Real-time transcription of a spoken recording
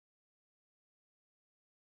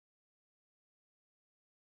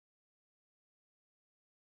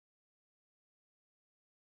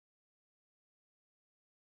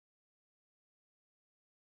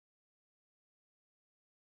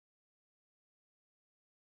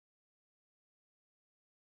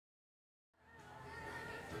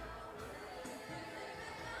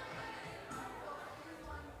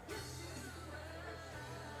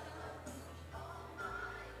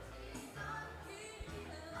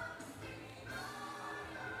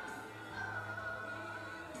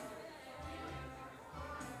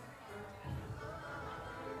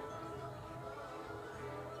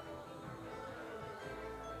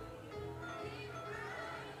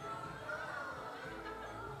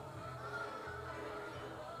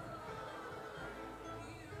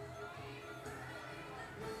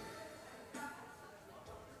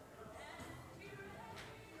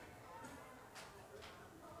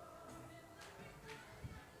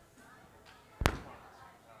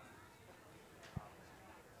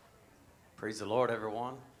Praise the Lord,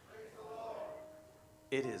 everyone.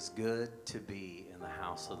 It is good to be in the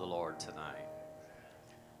house of the Lord tonight.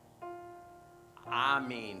 I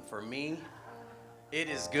mean, for me, it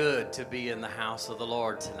is good to be in the house of the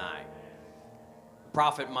Lord tonight.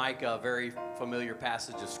 Prophet Micah, a very familiar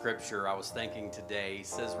passage of Scripture I was thinking today, he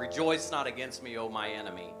says, "Rejoice not against me, O my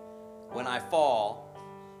enemy. When I fall,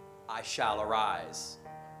 I shall arise.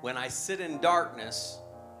 When I sit in darkness,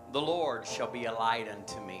 the Lord shall be a light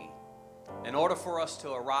unto me." In order for us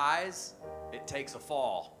to arise, it takes a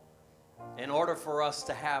fall. In order for us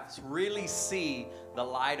to really see the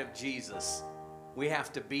light of Jesus, we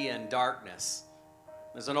have to be in darkness.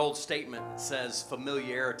 There's an old statement that says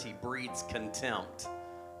familiarity breeds contempt.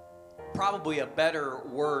 Probably a better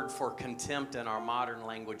word for contempt in our modern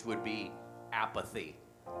language would be apathy.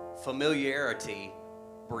 Familiarity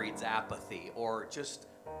breeds apathy, or just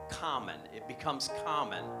common. It becomes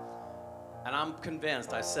common. And I'm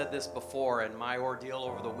convinced, I said this before, and my ordeal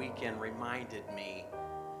over the weekend reminded me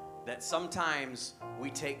that sometimes we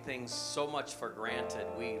take things so much for granted,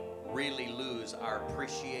 we really lose our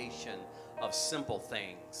appreciation of simple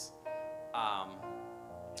things.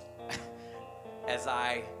 As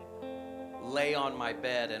I lay on my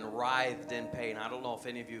bed and writhed in pain, I don't know if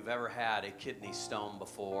any of you have ever had a kidney stone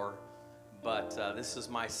before, but this is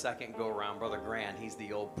my second go-around. Brother Grant, he's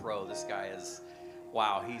the old pro. This guy is,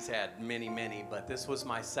 wow, he's had many, but this was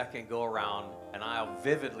my second go-around, and I'll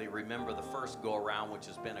vividly remember the first go-around, which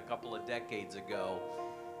has been a couple of decades ago.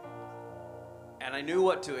 And I knew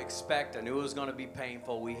what to expect. I knew it was going to be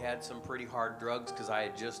painful. We had some pretty hard drugs because I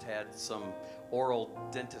had just had some oral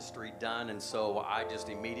dentistry done, and so I just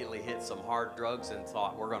immediately hit some hard drugs and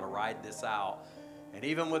thought, we're going to ride this out. And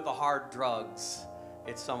even with the hard drugs,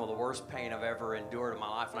 it's some of the worst pain I've ever endured in my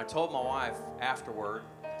life. And I told my wife afterward,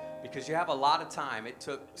 because you have a lot of time. It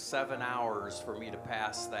took 7 hours for me to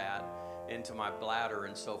pass that into my bladder,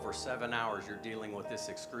 and so for 7 hours you're dealing with this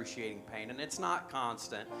excruciating pain, and it's not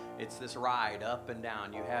constant. It's this ride up and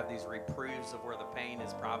down. You have these reprieves of where the pain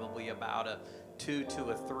is probably about a 2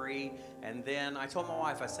 to a 3, and then I told my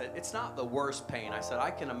wife, I said, it's not the worst pain. I said,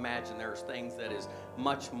 I can imagine there's things that is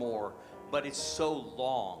much more, but it's so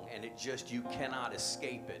long, and it just, you cannot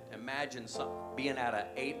escape it. Imagine being at an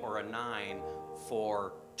 8 or a 9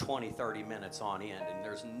 for 20-30 minutes on end, and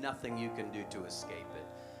there's nothing you can do to escape it.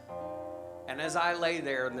 And as I lay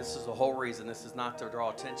there, and this is the whole reason, this is not to draw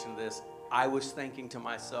attention to this, I was thinking to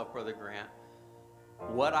myself, Brother Grant,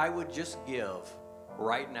 what I would just give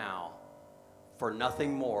right now for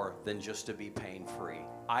nothing more than just to be pain-free.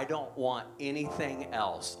 I don't want anything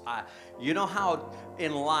else. You know how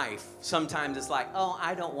in life sometimes it's like, oh,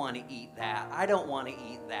 I don't want to eat that. I don't want to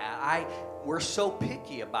eat that. We're so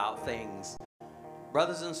picky about things.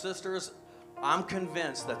 Brothers and sisters, I'm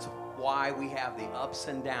convinced that's why we have the ups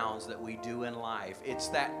and downs that we do in life. It's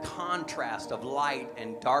that contrast of light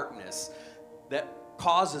and darkness that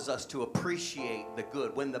causes us to appreciate the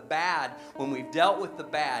good. When we've dealt with the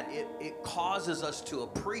bad, it causes us to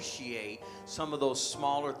appreciate some of those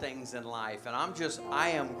smaller things in life. And I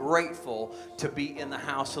am grateful to be in the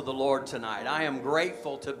house of the Lord tonight. I am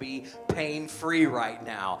grateful to be pain-free right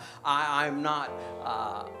now. I'm not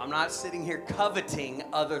sitting here coveting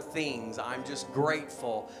other things. I'm just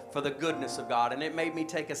grateful for the goodness of God. And it made me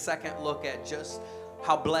take a second look at just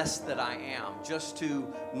how blessed that I am just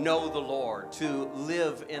to know the Lord, to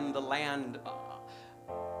live in the land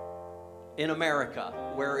in America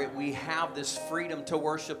where we have this freedom to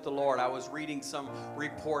worship the Lord. I was reading some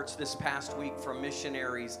reports this past week from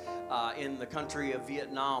missionaries in the country of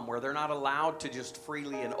Vietnam where they're not allowed to just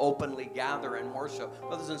freely and openly gather and worship.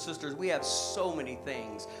 Brothers and sisters, we have so many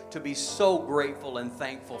things to be so grateful and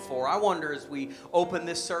thankful for. I wonder as we open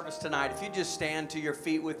this service tonight, if you just stand to your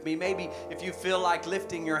feet with me, maybe if you feel like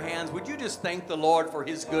lifting your hands, would you just thank the Lord for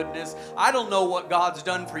His goodness? I don't know what God's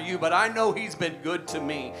done for you, but I know He's been good to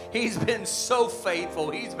me. He's been so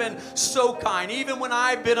faithful. He's been so kind. Even when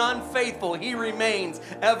I've been unfaithful, He remains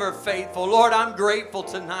ever faithful. Lord, I'm grateful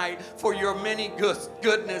tonight for your many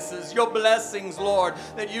goodnesses, your blessings, Lord,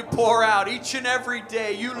 that you pour out each and every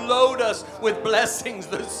day. You load us with blessings,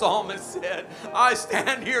 the psalmist said. I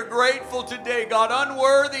stand here grateful today, God,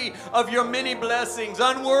 unworthy of your many blessings,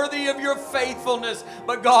 unworthy of your faithfulness,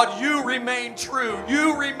 but God, you remain true.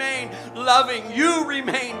 You remain loving. You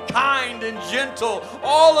remain kind and gentle.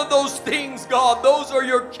 All of those things things, God. Those are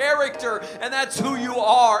your character, and that's who you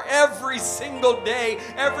are every single day,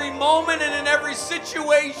 every moment, and in every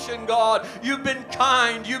situation, God. You've been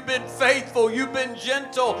kind, you've been faithful, you've been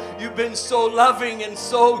gentle, you've been so loving and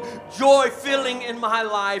so joy-filling in my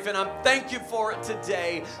life, and I thank you for it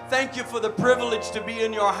today. Thank you for the privilege to be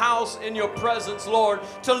in your house, in your presence, Lord,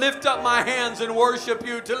 to lift up my hands and worship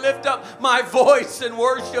you, to lift up my voice and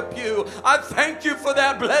worship you. I thank you for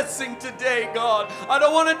that blessing today, God. I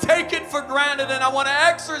don't want to take it for granted, and I want to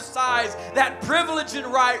exercise that privilege and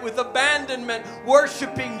right with abandonment,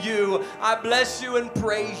 worshiping you. I bless you and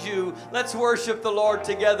praise you. Let's worship the Lord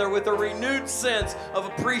together with a renewed sense of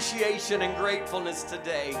appreciation and gratefulness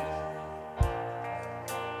today.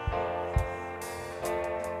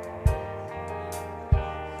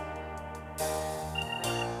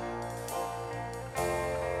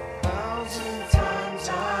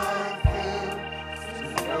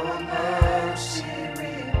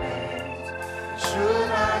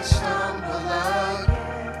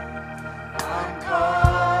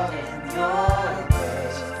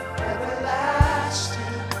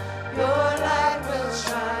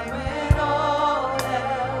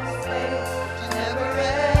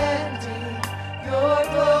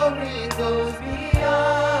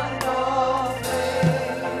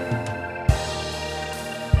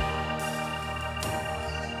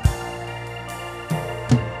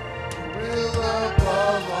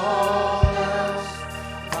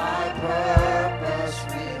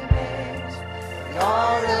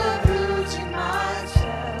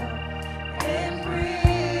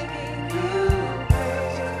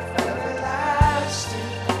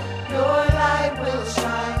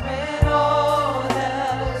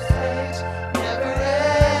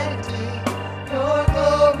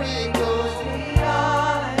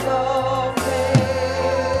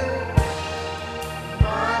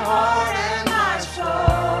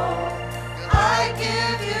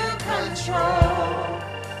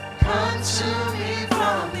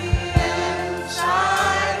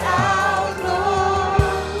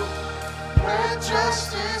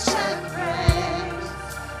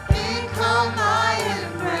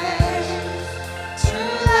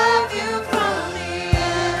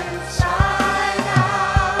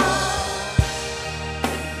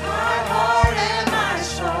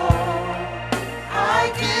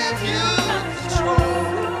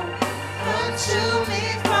 To me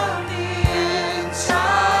from the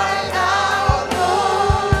inside out.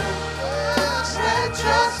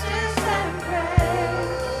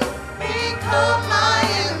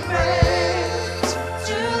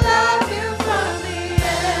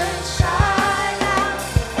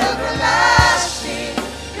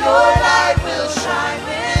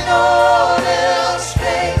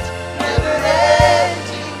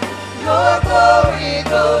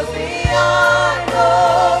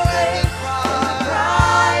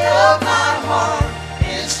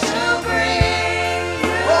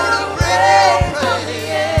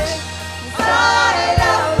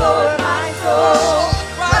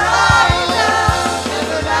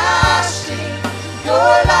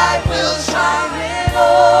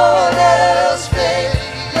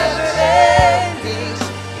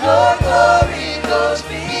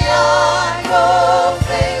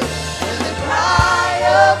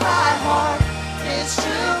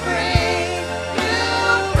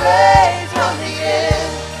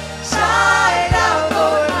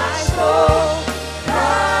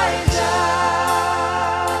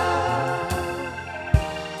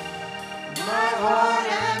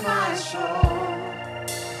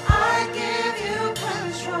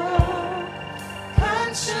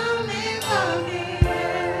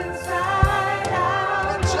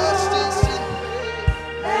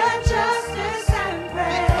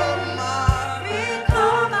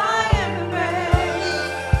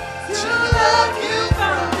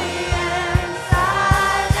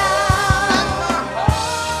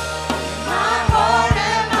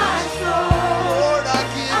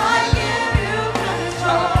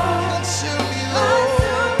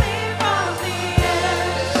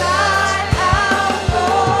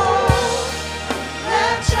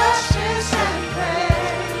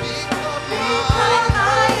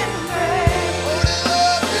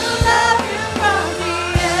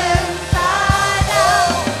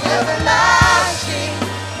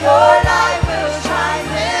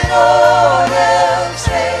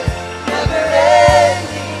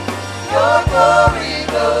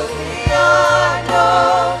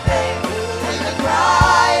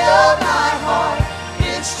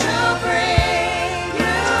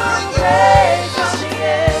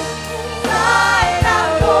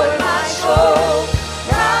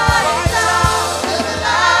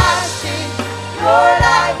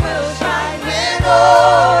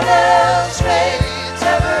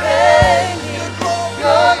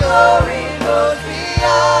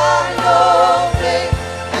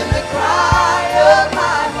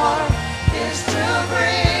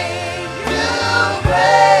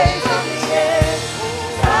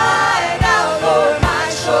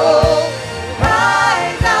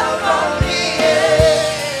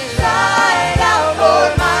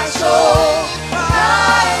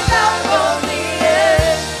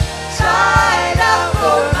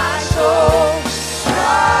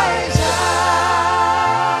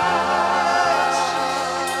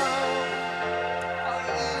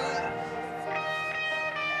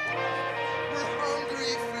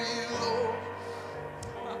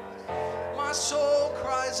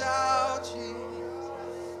 cries out, Jesus.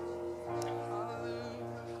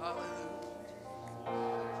 Hallelujah, hallelujah.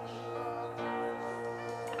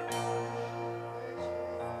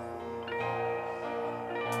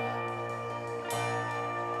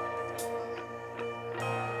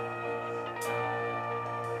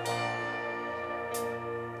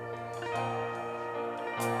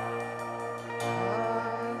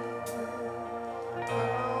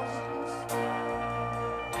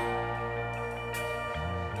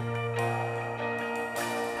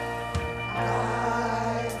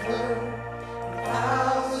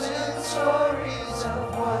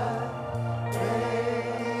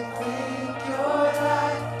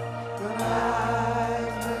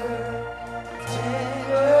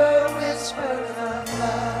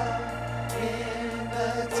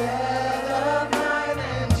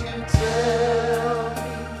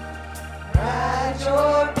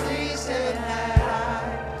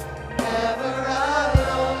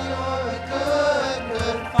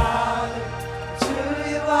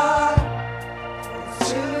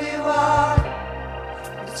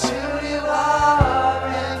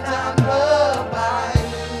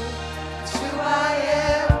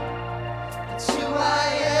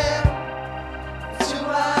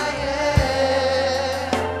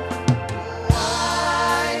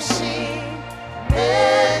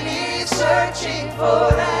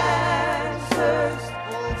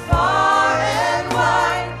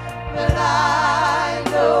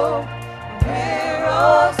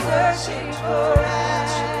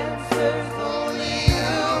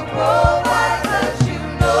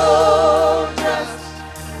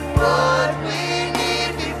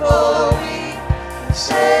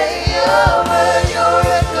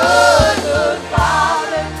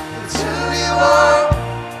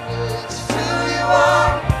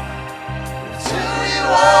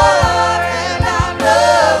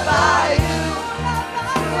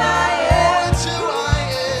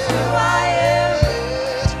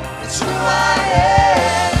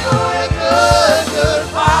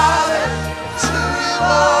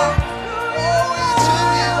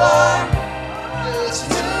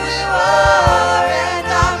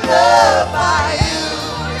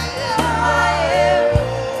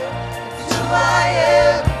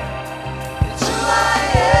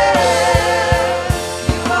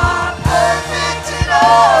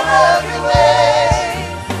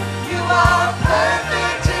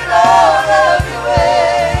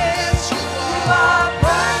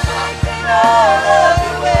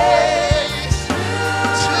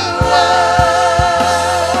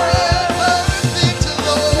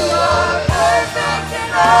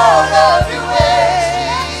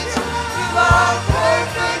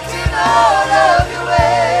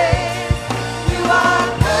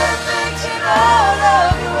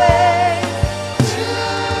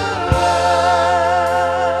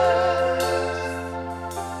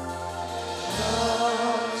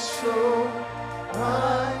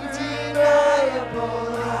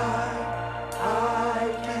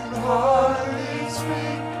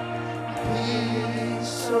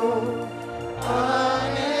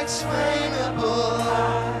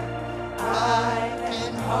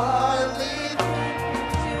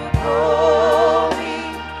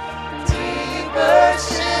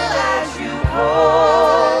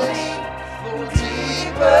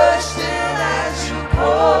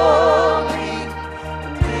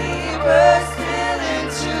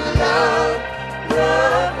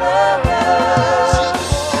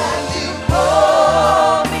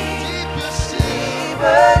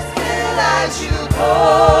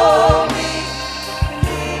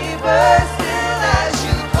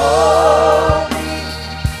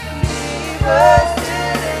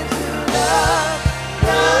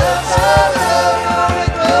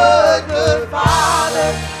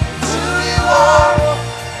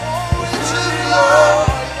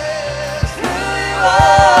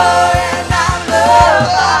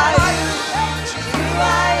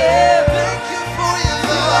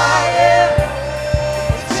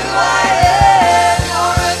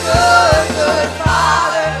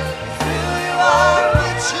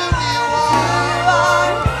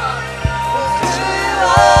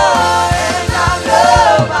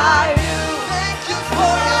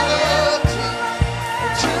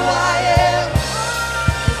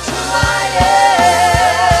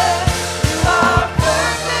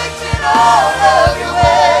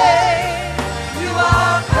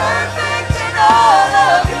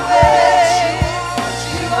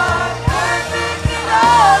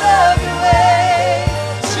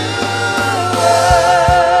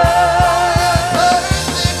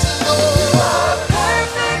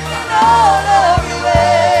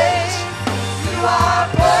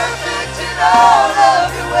 all of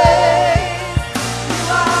your ways. You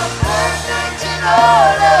are perfect in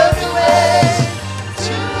all of your ways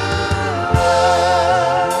to us.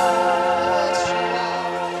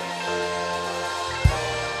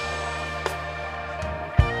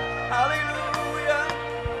 Hallelujah.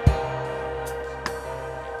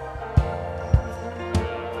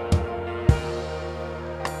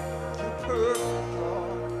 You're perfect, Lord.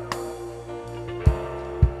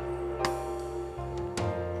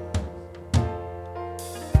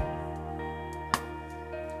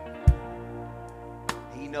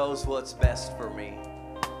 He knows what's best for me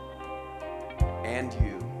and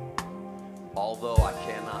you, although I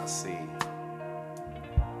cannot see.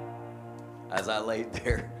 As I laid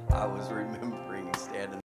there, I was remembering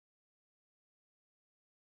standing.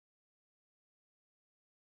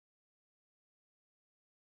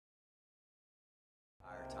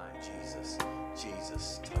 Entire time, Jesus,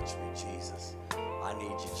 Jesus, touch me, Jesus. I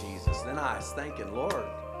need you, Jesus. Then I was thinking, Lord,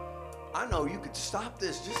 I know you could stop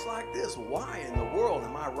this just like this. Why in the world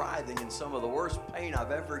am I writhing in some of the worst pain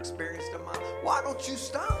I've ever experienced in my life? Why don't you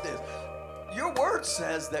stop this? Your word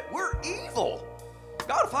says that we're evil.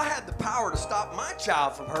 God, if I had the power to stop my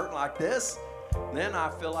child from hurting like this, then I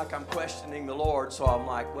feel like I'm questioning the Lord. So I'm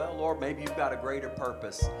like, well, Lord, maybe you've got a greater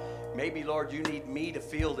purpose. Maybe, Lord, you need me to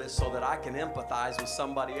feel this so that I can empathize with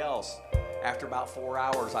somebody else. After about 4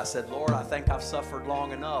 hours, I said, Lord, I think I've suffered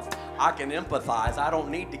long enough. I can empathize. I don't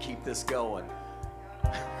need to keep this going.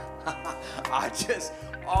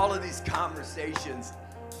 All of these conversations,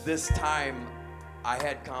 this time I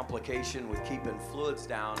had complication with keeping fluids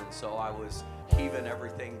down, and so I was heaving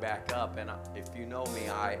everything back up. And if you know me,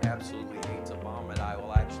 I absolutely hate to vomit. I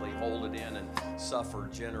will actually hold it in and suffer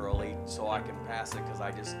generally so I can pass it, because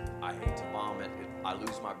I hate to vomit. I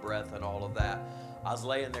lose my breath and all of that. I was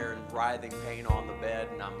laying there in writhing pain on the bed,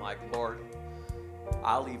 and I'm like, Lord,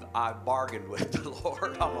 I bargained with the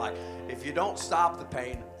Lord. I'm like, if you don't stop the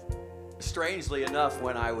pain, strangely enough,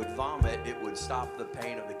 when I would vomit, it would stop the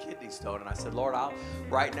pain of the kidney stone. And I said, Lord,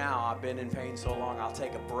 right now, I've been in pain so long, I'll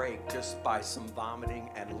take a break just by some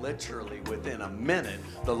vomiting. And literally within a minute,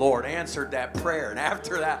 the Lord answered that prayer. And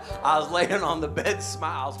after that, I was laying on the bed,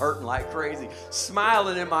 I was hurting like crazy,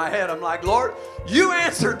 smiling in my head. I'm like, Lord, you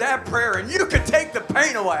answered that prayer and you could take the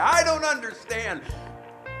pain away. I don't understand.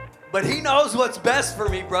 But he knows what's best for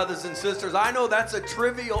me, brothers and sisters. I know that's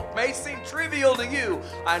may seem trivial to you.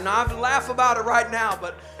 I laugh about it right now,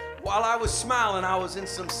 but while I was smiling, I was in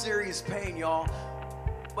some serious pain, y'all.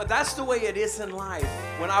 But that's the way it is in life.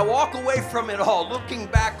 When I walk away from it all, looking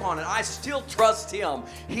back on it, I still trust him.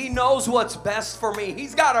 He knows what's best for me.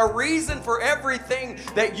 He's got a reason for everything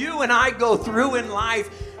that you and I go through in life.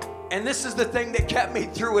 And this is the thing that kept me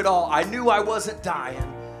through it all. I knew I wasn't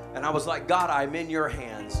dying. And I was like, God, I'm in your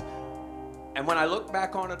hands. And when I look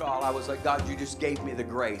back on it all, I was like, God, you just gave me the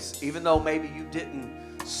grace. Even though maybe you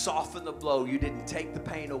didn't soften the blow, you didn't take the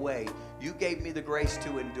pain away, you gave me the grace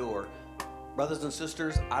to endure. Brothers and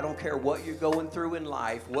sisters, I don't care what you're going through in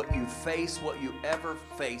life, what you face, what you ever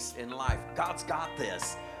face in life. God's got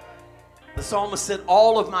this. The psalmist said,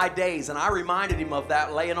 all of my days, and I reminded him of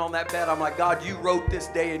that laying on that bed. I'm like, God, you wrote this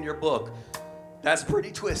day in your book. That's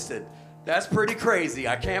pretty twisted. That's pretty crazy.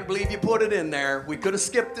 I can't believe you put it in there. We could have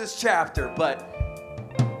skipped this chapter, but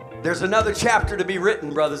there's another chapter to be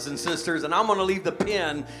written, brothers and sisters, and I'm going to leave the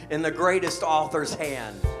pen in the greatest author's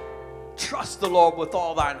hand. Trust the Lord with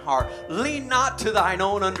all thine heart. Lean not to thine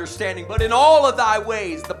own understanding, but in all of thy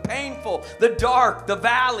ways, the painful, the dark, the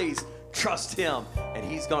valleys, trust him, and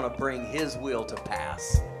he's going to bring his will to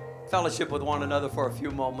pass. Fellowship with one another for a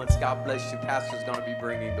few moments. God bless you. Pastor's going to be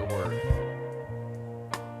bringing the word.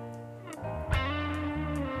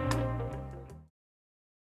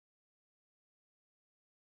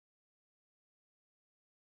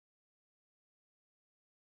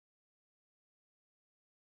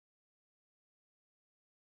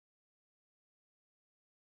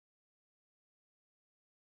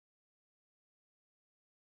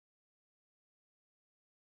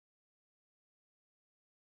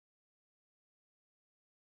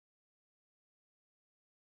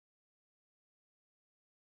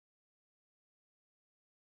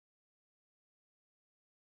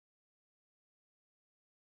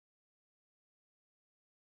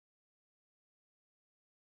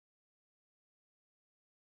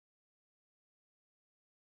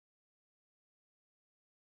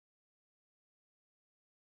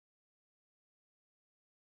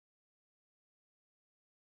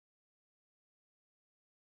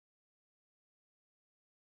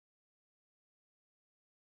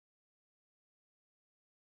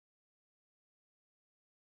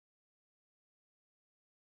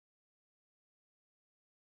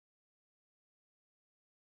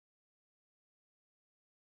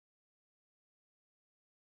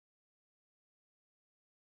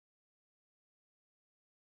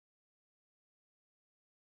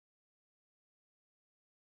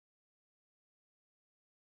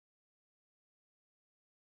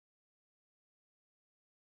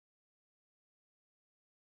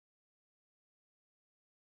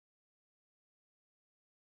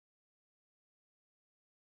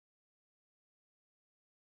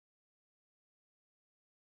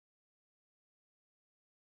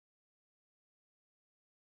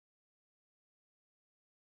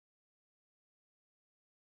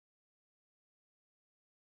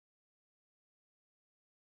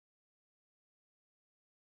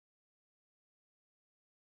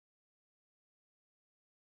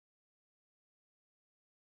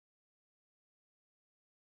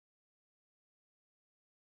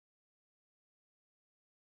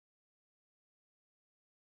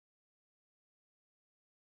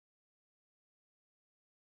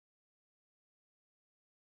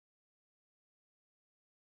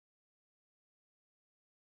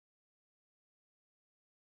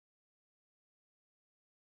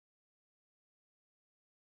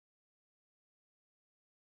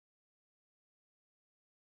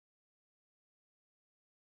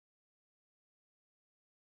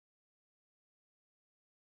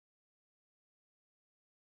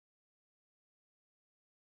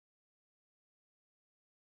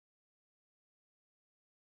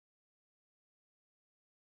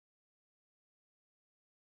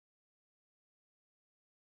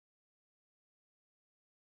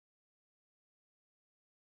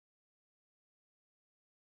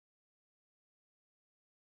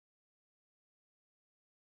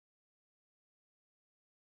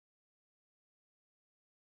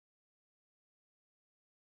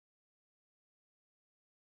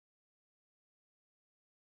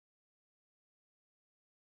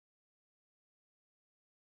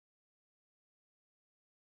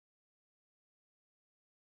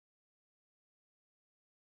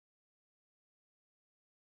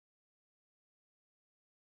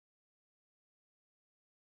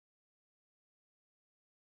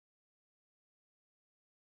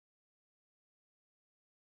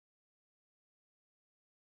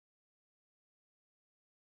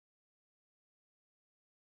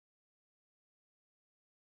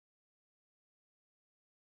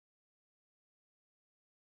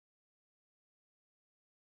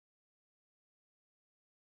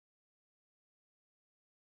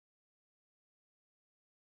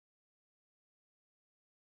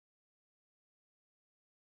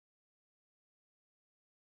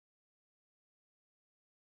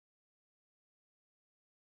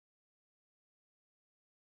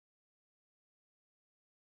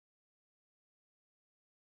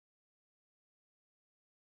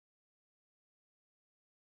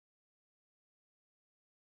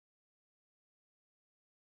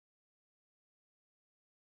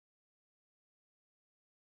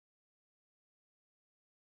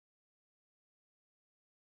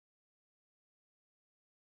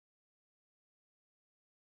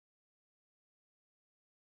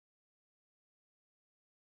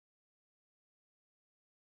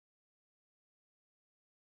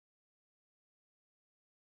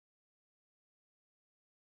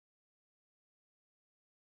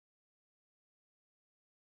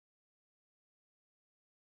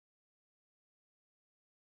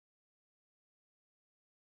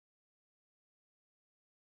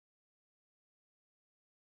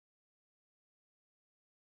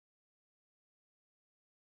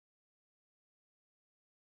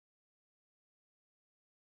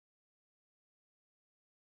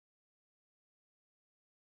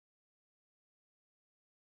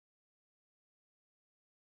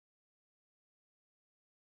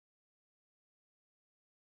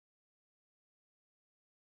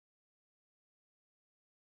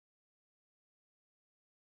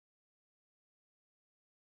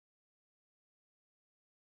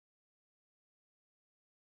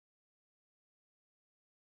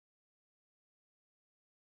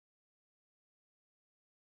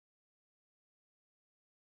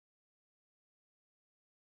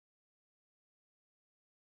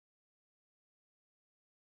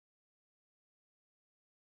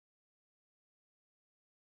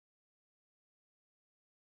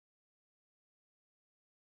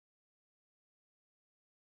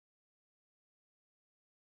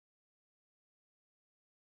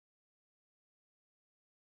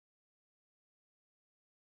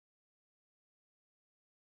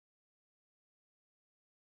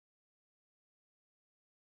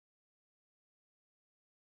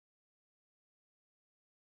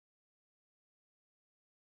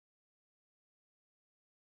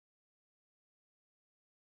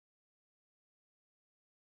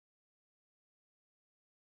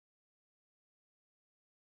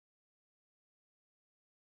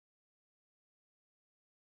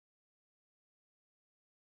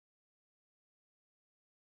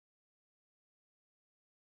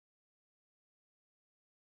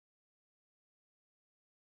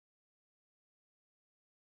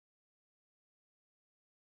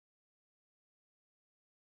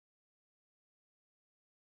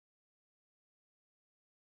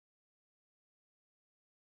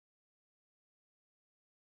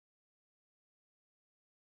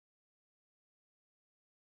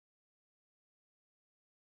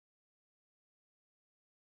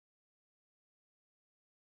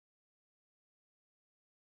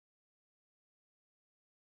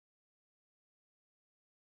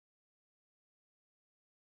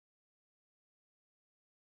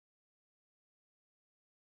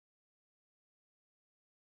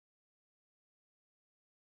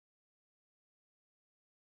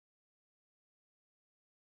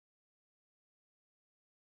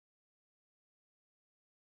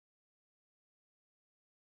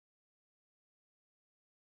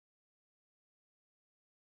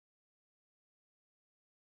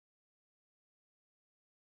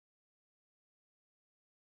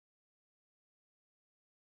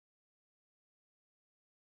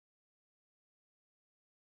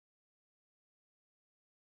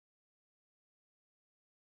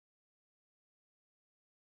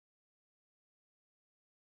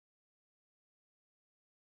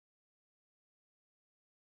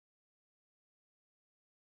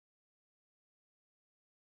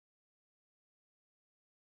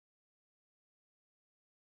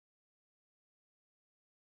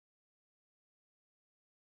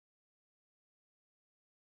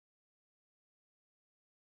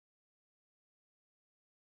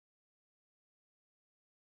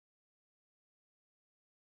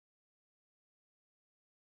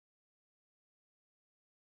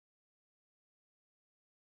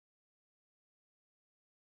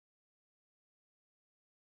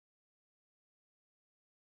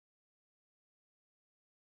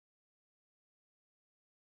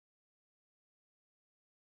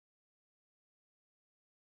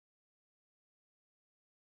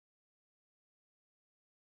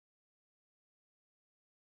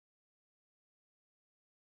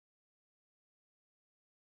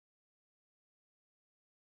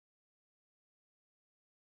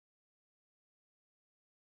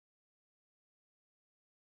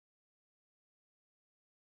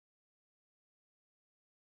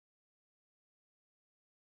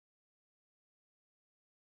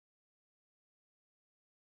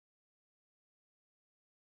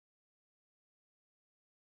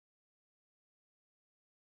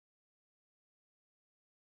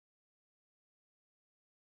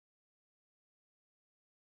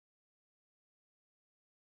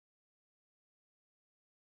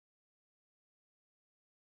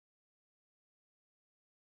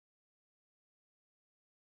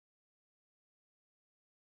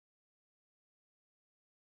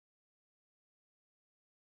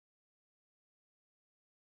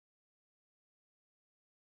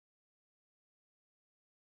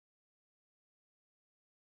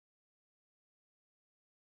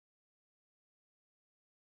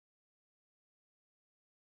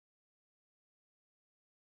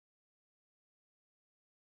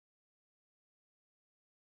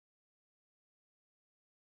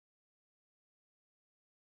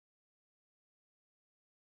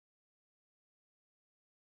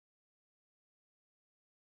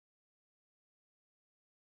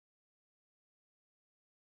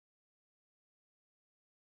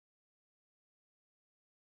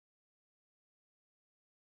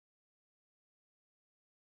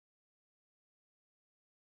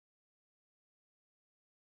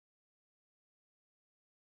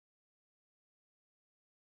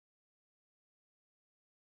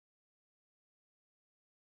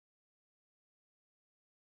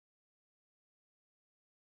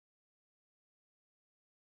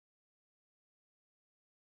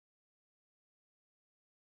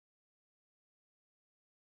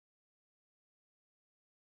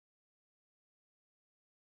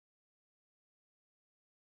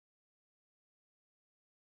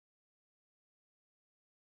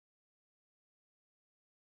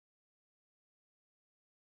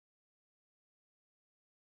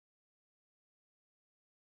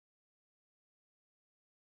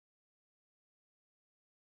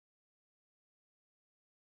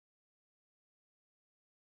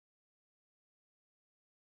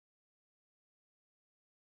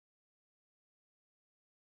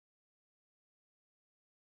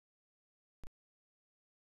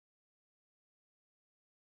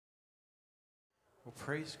 Well,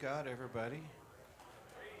 praise God, everybody.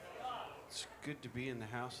 It's good to be in the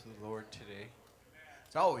house of the Lord today.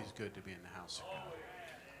 It's always good to be in the house of God.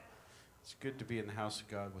 It's good to be in the house of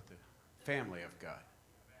God with the family of God.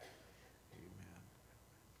 Amen.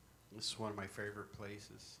 This is one of my favorite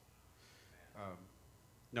places.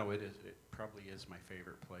 No, it is. It probably is my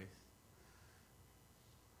favorite place.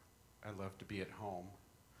 I love to be at home,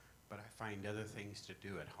 but I find other things to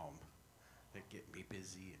do at home that get me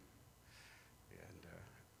busy. And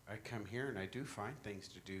I come here and I do find things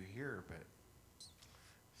to do here, but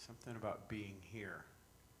something about being here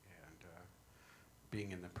and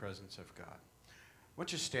being in the presence of God. Why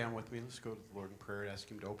don't you stand with me? Let's go to the Lord in prayer and ask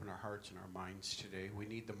Him to open our hearts and our minds today. We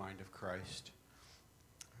need the mind of Christ.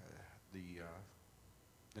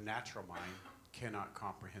 The natural mind cannot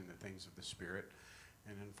comprehend the things of the Spirit.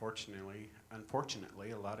 And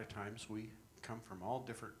unfortunately, a lot of times we come from all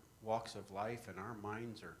different walks of life, and our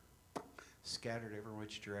minds are scattered every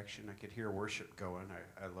which direction. I could hear worship going.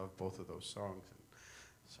 I love both of those songs. And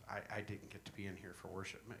so I didn't get to be in here for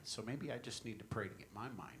worship. So maybe I just need to pray to get my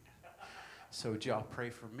mind. So would y'all pray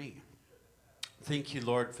for me? Thank you,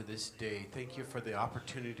 Lord, for this day. Thank you for the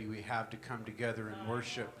opportunity we have to come together and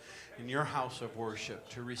worship in your house of worship,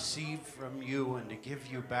 to receive from you and to give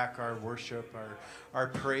you back our worship, our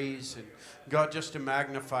praise, and God, just to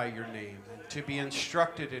magnify your name, and to be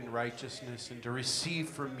instructed in righteousness, and to receive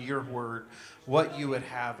from your word what you would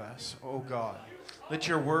have us, oh God. Let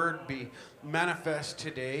your word be manifest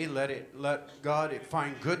today. Let God, it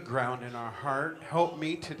find good ground in our heart. Help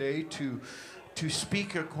me today to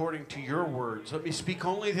speak according to your words. Let me speak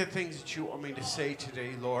only the things that you want me to say today,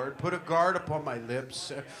 Lord. Put a guard upon my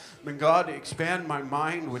lips. May God expand my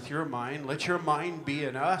mind with your mind. Let your mind be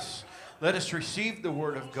in us. Let us receive the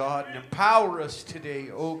word of God and empower us today,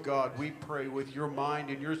 oh God, we pray, with your mind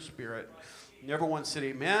and your spirit. And everyone said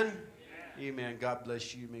amen. Amen. God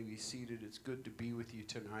bless you. You may be seated. It's good to be with you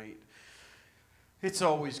tonight. It's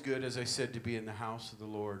always good, as I said, to be in the house of the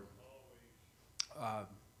Lord.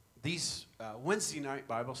 These Wednesday night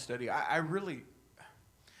Bible study, I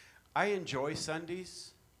enjoy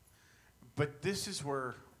Sundays, but this is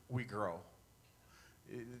where we grow.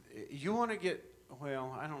 You want to get,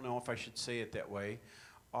 well, I don't know if I should say it that way.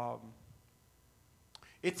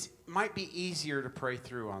 It might be easier to pray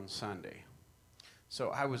through on Sunday. So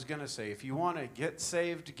I was going to say, if you want to get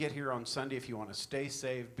saved, get here on Sunday. If you want to stay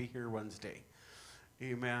saved, be here Wednesday.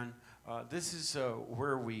 Amen. This is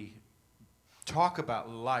where we talk about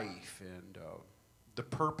life and the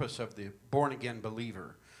purpose of the born-again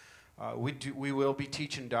believer. We will be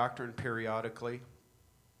teaching doctrine periodically,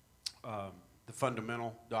 the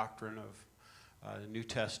fundamental doctrine of the New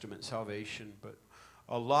Testament salvation, but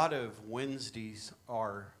a lot of Wednesdays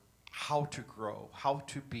are how to grow, how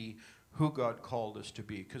to be who God called us to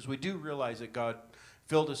be, because we do realize that God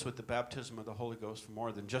filled us with the baptism of the Holy Ghost for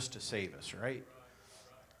more than just to save us, right?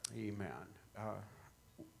 Amen.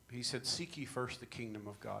 He said, seek ye first the kingdom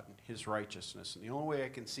of God and his righteousness. And the only way I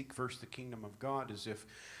can seek first the kingdom of God is if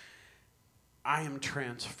I am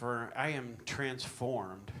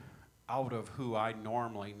transformed out of who I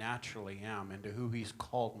normally, naturally am into who he's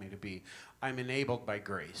called me to be. I'm enabled by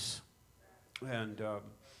grace. And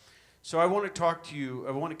so I want to talk to you.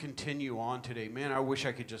 I want to continue on today. Man, I wish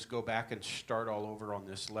I could just go back and start all over on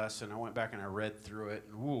this lesson. I went back and I read through it,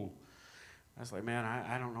 and woo. I was like, man,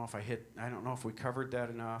 I don't know if we covered that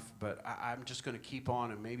enough, but I'm just going to keep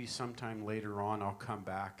on, and maybe sometime later on I'll come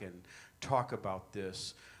back and talk about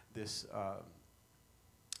this.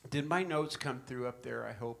 Did my notes come through up there?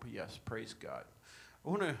 I hope. Yes, praise God. I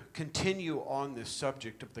want to continue on this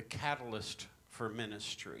subject of the catalyst for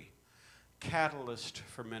ministry. Catalyst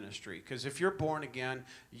for ministry. Because if you're born again,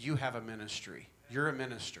 you have a ministry. You're a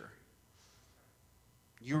minister.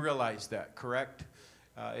 You realize that, correct?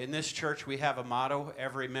 In this church, we have a motto: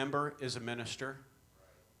 every member is a minister.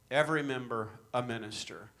 Every member a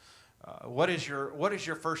minister. What is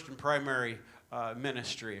your first and primary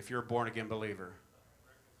ministry if you're a born-again believer?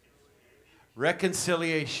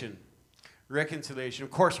 Reconciliation. Reconciliation.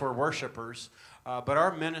 Of course, we're worshipers, but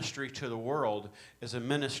our ministry to the world is a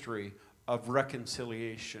ministry of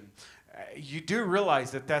reconciliation. You do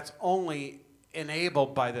realize that that's only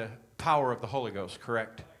enabled by the power of the Holy Ghost,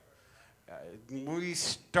 correct? We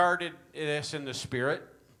started this in the Spirit,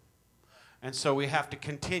 and so we have to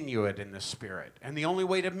continue it in the Spirit. And the only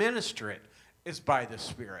way to minister it is by the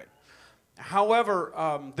Spirit.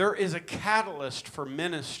 However, there is a catalyst for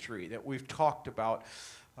ministry that we've talked about.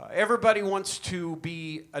 Everybody wants to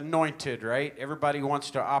be anointed, right? Everybody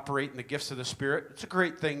wants to operate in the gifts of the Spirit. It's a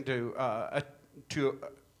great thing to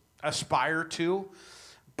aspire to.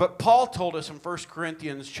 But Paul told us in 1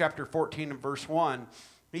 Corinthians chapter 14 and verse 1,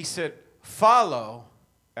 he said, follow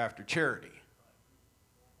after charity.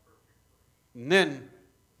 And then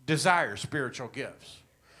desire spiritual gifts.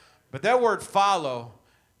 But that word follow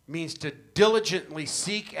means to diligently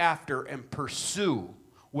seek after and pursue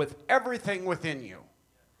with everything within you.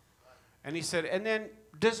 And he said, and then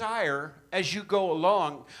desire, as you go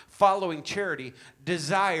along, following charity,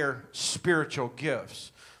 desire spiritual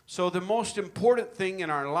gifts. So the most important thing in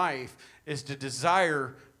our life is to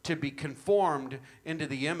desire to be conformed into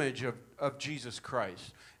the image of Jesus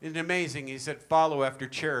Christ. It's amazing. He said, follow after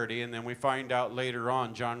charity. And then we find out later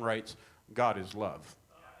on, John writes, God is love.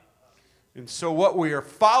 And so what we are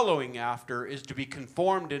following after is to be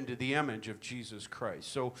conformed into the image of Jesus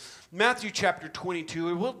Christ. So Matthew chapter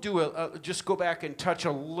 22, we'll do just go back and touch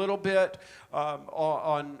a little bit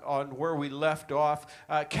on where we left off.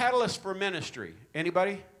 Catalyst for ministry.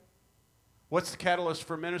 Anybody? What's the catalyst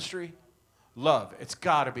for ministry? Love. It's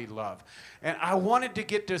got to be love. And I wanted to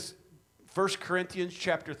get to 1 Corinthians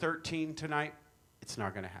chapter 13 tonight. It's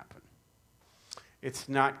not going to happen. It's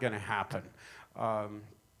not going to happen. I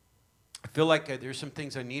feel like there's some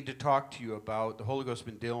things I need to talk to you about. The Holy Ghost has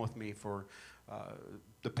been dealing with me for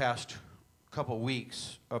the past couple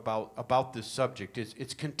weeks about this subject.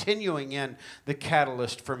 It's continuing in the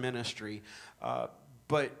catalyst for ministry.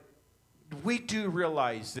 But we do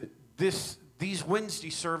realize that these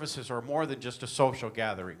Wednesday services are more than just a social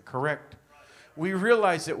gathering, correct? We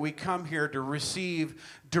realize that we come here to receive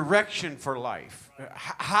direction for life.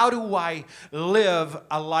 How do I live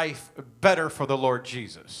a life better for the Lord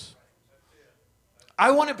Jesus?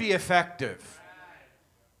 I want to be effective.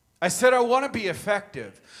 I said I want to be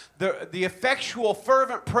effective. The effectual,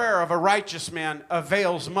 fervent prayer of a righteous man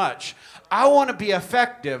avails much. I want to be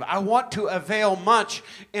effective. I want to avail much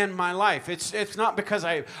in my life. It's not because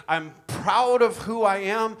I'm proud of who I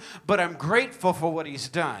am, but I'm grateful for what He's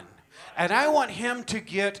done. And I want Him to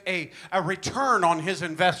get a return on His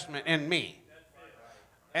investment in me.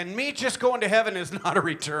 And me just going to heaven is not a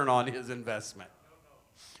return on His investment.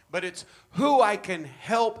 But it's who I can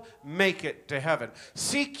help make it to heaven.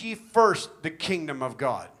 Seek ye first the kingdom of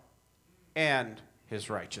God and His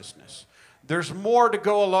righteousness. There's more to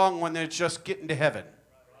go along when it's just getting to heaven.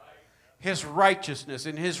 His righteousness.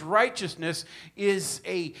 And His righteousness is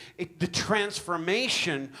the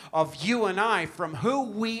transformation of you and I from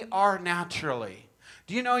who we are naturally.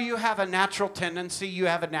 Do you know you have a natural tendency? You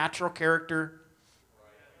have a natural character?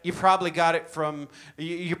 You probably got it from,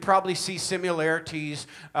 you probably see similarities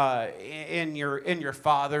in your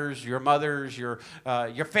fathers, your mothers, your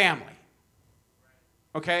family.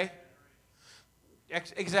 Okay?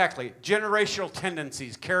 Exactly. Generational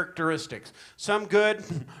tendencies, characteristics. Some good,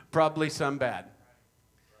 probably some bad.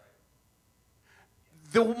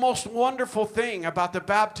 The most wonderful thing about the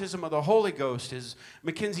baptism of the Holy Ghost is,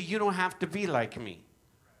 Mackenzie, you don't have to be like me.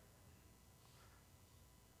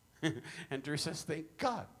 And Drew says, thank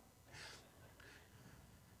God.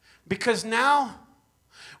 Because now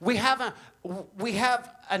we have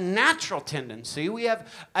a natural tendency. We have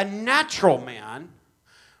a natural man.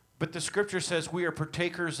 But the Scripture says we are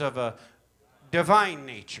partakers of a divine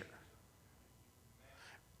nature.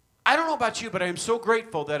 I don't know about you, but I am so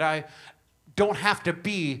grateful that I don't have to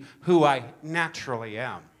be who I naturally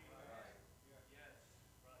am.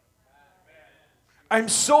 I'm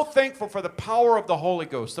so thankful for the power of the Holy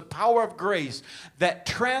Ghost, the power of grace that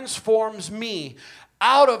transforms me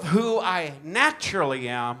out of who I naturally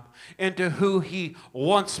am into who He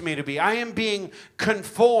wants me to be. I am being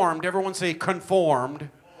conformed. Everyone say conformed.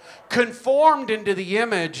 Conformed into the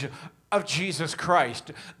image of Jesus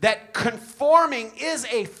Christ. That conforming is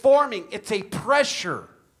a forming. It's a pressure.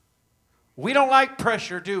 We don't like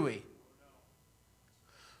pressure, do we?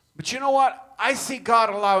 But you know what? I see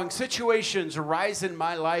God allowing situations arise in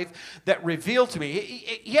my life that reveal to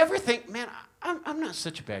me. You ever think, man, I'm not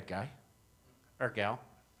such a bad guy or gal?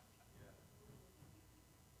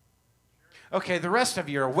 Okay, the rest of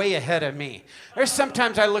you are way ahead of me. There's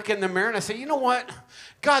sometimes I look in the mirror and I say, you know what?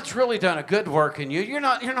 God's really done a good work in you. You're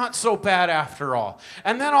not so bad after all.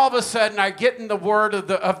 And then all of a sudden I get in the word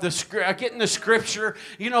I get in the Scripture,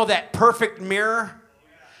 you know, that perfect mirror.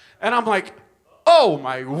 And I'm like, oh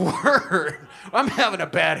my word, I'm having a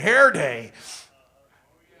bad hair day.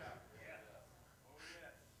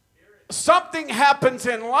 Something happens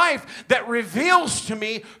in life that reveals to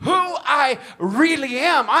me who I really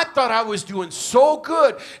am. I thought I was doing so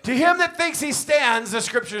good. To him that thinks he stands, the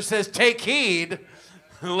Scripture says, take heed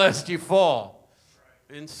lest you fall.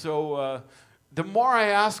 And so the more I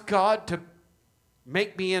ask God to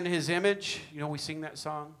make me in His image, you know, we sing that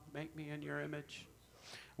song, make me in your image.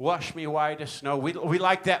 Wash me white as snow. We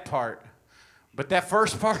like that part. But that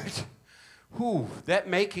first part, whew, that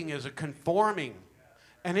making is a conforming.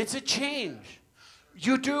 And it's a change.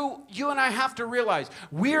 You and I have to realize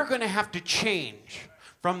we're going to have to change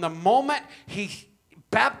from the moment he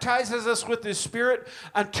baptizes us with his Spirit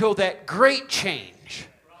until that great change.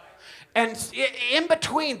 And in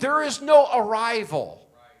between, there is no arrival.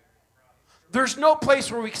 There's no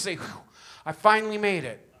place where we can say, I finally made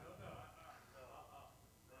it.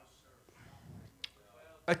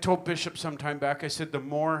 I told Bishop some time back, I said, the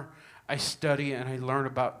more I study and I learn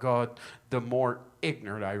about God, the more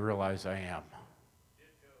ignorant I realize I am.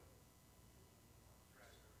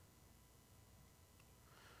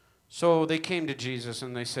 So they came to Jesus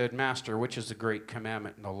and they said, Master, which is the great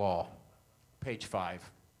commandment in the law? Page 5.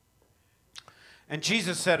 And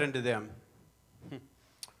Jesus said unto them,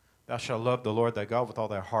 Thou shalt love the Lord thy God with all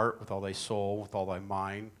thy heart, with all thy soul, with all thy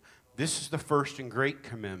mind. This is the first and great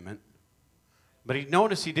commandment. But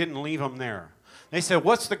notice he didn't leave them there. They said,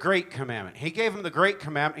 what's the great commandment? He gave them the great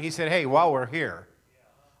commandment. He said, hey, while we're here,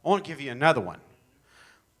 I want to give you another one.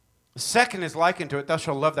 The second is likened to it, thou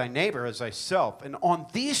shalt love thy neighbor as thyself. And on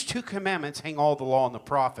these two commandments hang all the law and the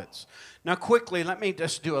prophets. Now quickly, let me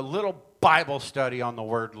just do a little Bible study on the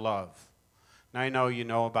word love. Now I know you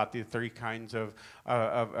know about the three kinds of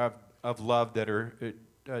love that are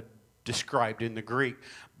described in the Greek.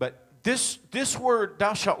 But this word,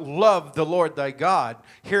 thou shalt love the Lord thy God,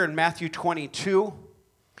 here in Matthew 22,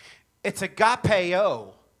 it's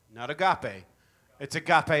agapeo, not agape. It's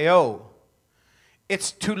agapeo.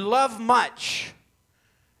 It's to love much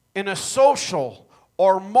in a social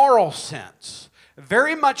or moral sense,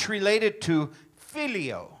 very much related to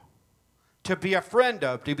filio, to be a friend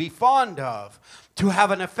of, to be fond of, to have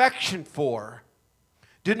an affection for,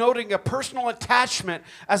 denoting a personal attachment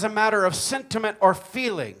as a matter of sentiment or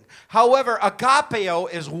feeling. However, agapeo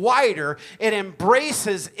is wider. It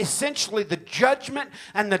embraces essentially the judgment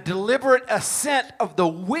and the deliberate assent of the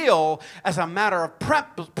will as a matter of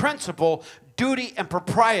principle, duty, and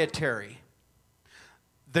proprietary.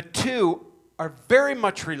 The two are very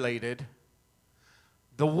much related.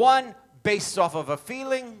 The one based off of a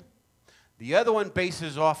feeling, the other one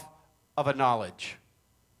bases off of a knowledge.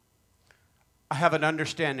 I have an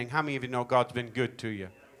understanding. How many of you know God's been good to you?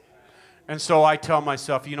 And so I tell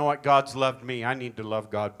myself, you know what? God's loved me. I need to love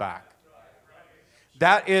God back.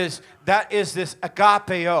 That is this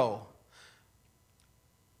agapeo.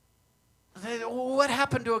 What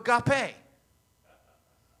happened to agape?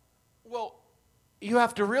 Well, you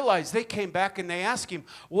have to realize they came back and they asked him,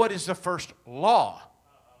 what is the first law?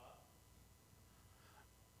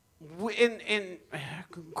 In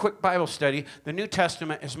quick Bible study, the New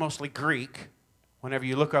Testament is mostly Greek. Whenever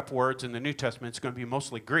you look up words in the New Testament, it's going to be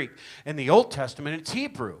mostly Greek. In the Old Testament, it's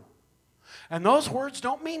Hebrew. And those words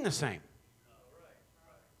don't mean the same.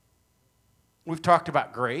 We've talked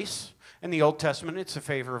about grace. In the Old Testament, it's the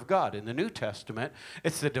favor of God. In the New Testament,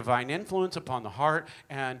 it's the divine influence upon the heart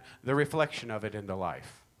and the reflection of it in the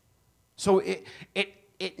life. So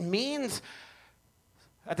it means,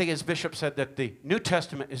 I think as Bishop said, that the New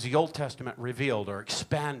Testament is the Old Testament revealed or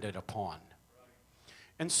expanded upon.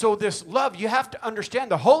 And so this love, you have to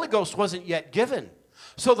understand, the Holy Ghost wasn't yet given.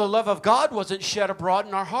 So the love of God wasn't shed abroad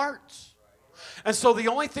in our hearts. And so the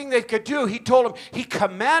only thing they could do, he told them, he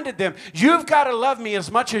commanded them, you've got to love me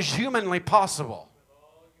as much as humanly possible.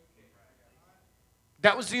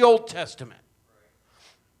 That was the Old Testament.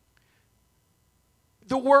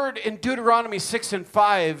 The word in Deuteronomy 6 and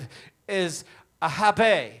 5 is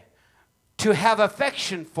ahabe, to have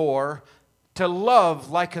affection for, to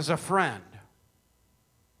love like as a friend.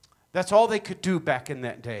 That's all they could do back in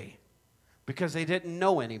that day because they didn't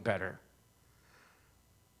know any better.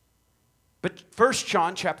 But 1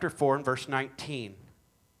 John chapter 4 and verse 19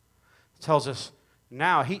 tells us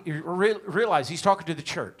now, realize he's talking to the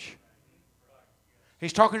church.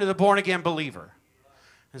 He's talking to the born-again believer.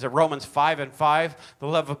 Is it Romans 5 and 5? The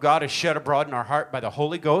love of God is shed abroad in our heart by the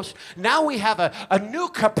Holy Ghost. Now we have a new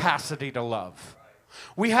capacity to love.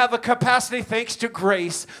 We have a capacity, thanks to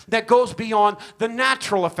grace, that goes beyond the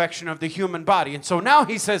natural affection of the human body. And so now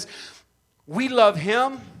he says, we love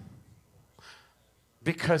him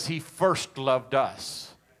because he first loved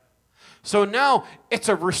us. So now it's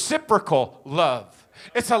a reciprocal love.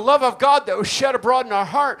 It's a love of God that was shed abroad in our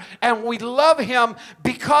heart, and we love him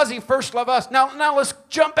because he first loved us. Now let's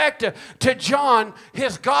jump back to John,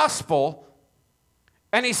 his gospel,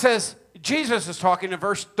 and he says, Jesus is talking in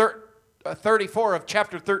verse 34 of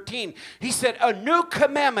chapter 13. He said, a new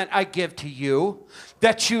commandment I give to you,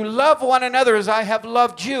 that you love one another as I have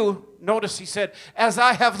loved you. Notice he said, as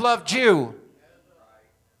I have loved you.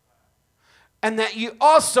 and that ye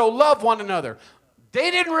also love one another. They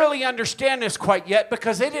didn't really understand this quite yet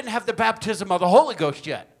because they didn't have the baptism of the Holy Ghost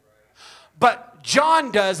yet. But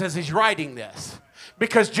John does as he's writing this.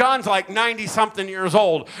 Because John's like 90-something years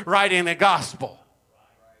old writing the gospel.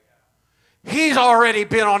 He's already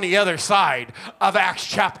been on the other side of Acts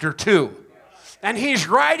chapter 2. And he's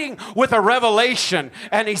writing with a revelation.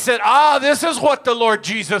 And he said, this is what the Lord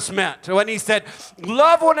Jesus meant. When he said,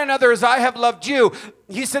 love one another as I have loved you.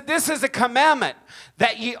 He said, this is a commandment,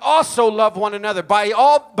 that ye also love one another.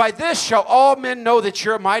 By this shall all men know that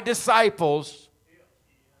you're my disciples.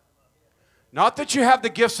 Not that you have the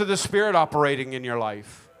gifts of the Spirit operating in your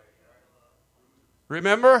life.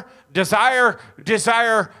 Remember, desire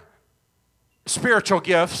spiritual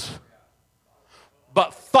gifts.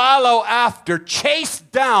 But follow after, chase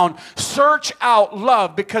down, search out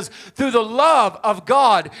love. Because through the love of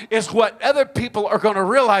God is what other people are going to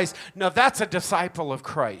realize. Now that's a disciple of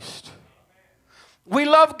Christ. We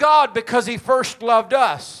love God because He first loved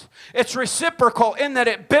us. It's reciprocal in that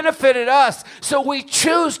it benefited us. So we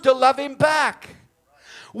choose to love Him back.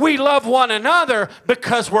 We love one another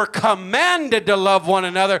because we're commanded to love one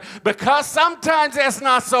another. Because sometimes that's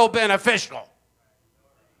not so beneficial.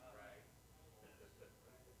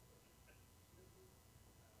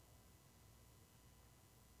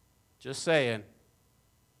 Just saying.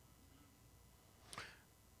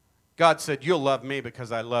 God said, you'll love me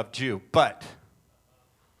because I loved you. But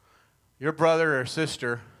your brother or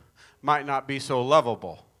sister might not be so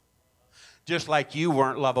lovable. Just like you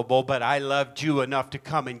weren't lovable, but I loved you enough to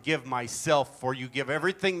come and give myself for you, give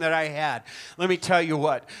everything that I had. Let me tell you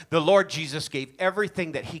what, the Lord Jesus gave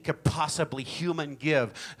everything that He could possibly human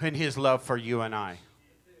give in His love for you and I.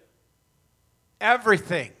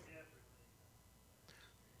 Everything.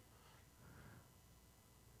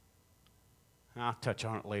 I'll touch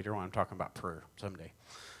on it later when I'm talking about prayer someday.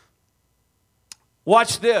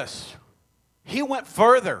 Watch this. He went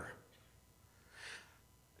further.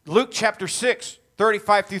 Luke chapter 6,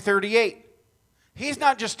 35 through 38. He's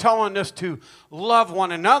not just telling us to love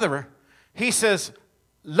one another. He says,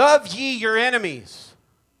 love ye your enemies,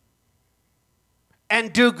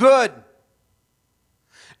 and do good,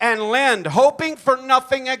 and lend, hoping for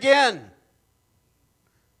nothing again.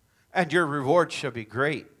 And your reward shall be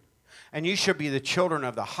great. And you shall be the children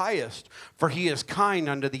of the highest, for He is kind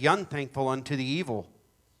unto the unthankful, unto the evil.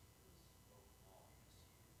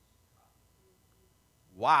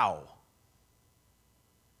 Wow.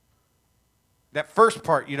 That first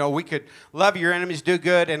part, we could love your enemies, do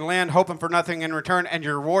good, and lend, hoping for nothing in return, and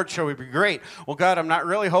your reward shall be great. Well, God, I'm not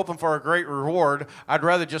really hoping for a great reward. I'd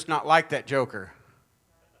rather just not like that joker.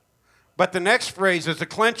 But the next phrase is a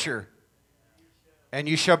clincher. And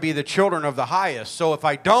you shall be the children of the highest. So if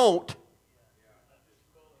I don't,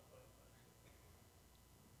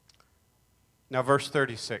 now verse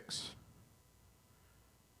 36.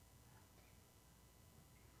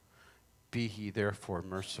 Be ye therefore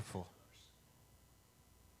merciful.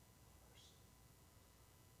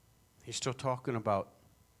 He's still talking about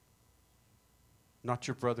not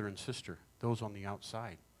your brother and sister, those on the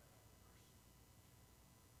outside.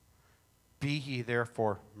 Be ye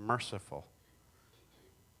therefore merciful.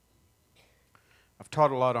 I've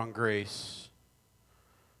taught a lot on grace.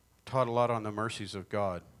 I've taught a lot on the mercies of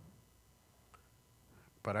God.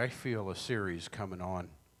 But I feel a series coming on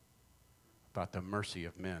about the mercy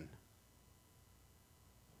of men.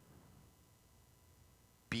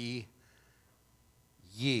 Be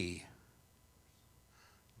ye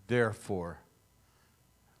therefore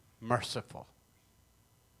merciful,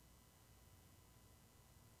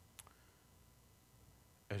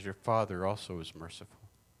 as your Father also is merciful.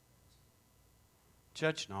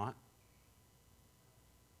 Judge not.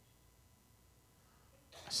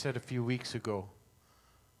 I said a few weeks ago,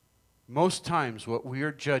 most times what we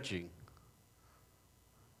are judging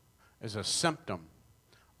is a symptom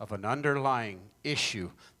of an underlying issue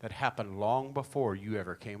that happened long before you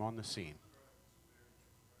ever came on the scene.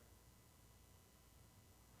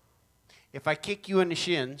 If I kick you in the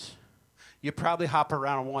shins, you probably hop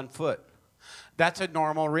around on one foot. That's a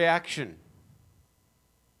normal reaction.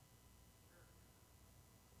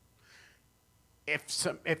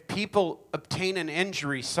 If people obtain an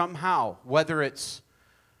injury somehow, whether it's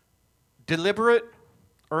deliberate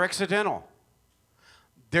or accidental,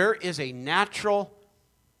 there is a natural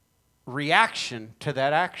reaction to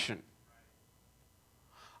that action.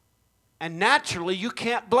 And naturally, you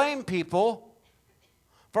can't blame people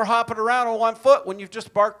for hopping around on one foot when you've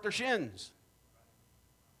just barked their shins.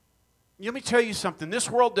 Let me tell you something. This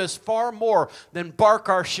world does far more than bark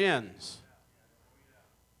our shins.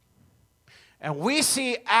 And we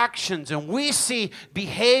see actions and we see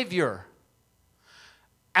behavior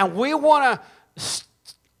And we want to,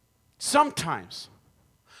 sometimes,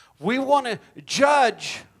 we want to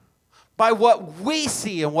judge by what we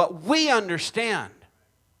see and what we understand.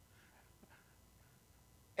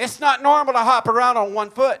 It's not normal to hop around on one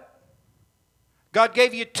foot. God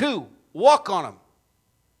gave you two. Walk on them.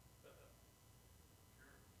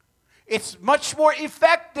 It's much more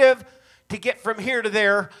effective to get from here to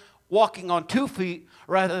there walking on 2 feet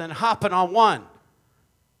rather than hopping on one.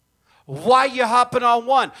 Why are you hopping on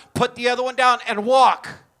one? Put the other one down and walk.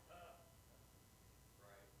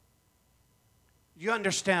 You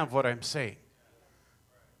understand what I'm saying?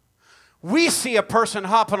 We see a person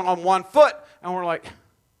hopping on 1 foot and we're like,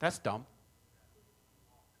 that's dumb.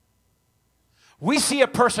 We see a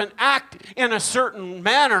person act in a certain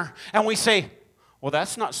manner and we say, well,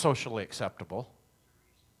 that's not socially acceptable.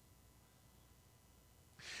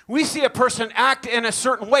 We see a person act in a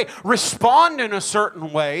certain way, respond in a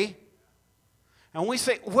certain way, and we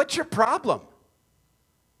say, what's your problem?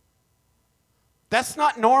 That's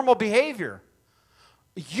not normal behavior.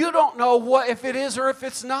 You don't know what if it is or if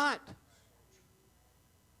it's not.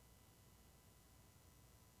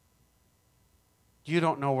 You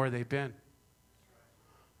don't know where they've been.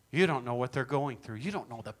 You don't know what they're going through. You don't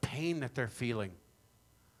know the pain that they're feeling.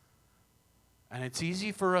 And it's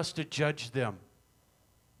easy for us to judge them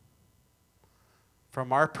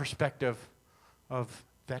from our perspective of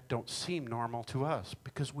that don't seem normal to us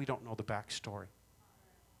because we don't know the backstory.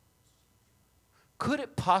 Could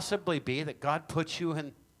it possibly be that God puts you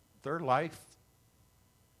in their life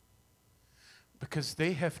because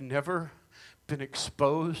they have never been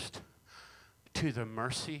exposed to the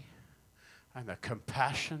mercy and the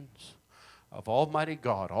compassions of Almighty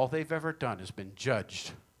God? All they've ever done has been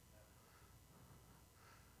judged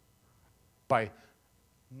by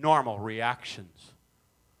normal reactions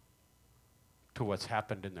to what's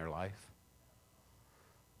happened in their life.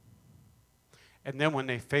 And then when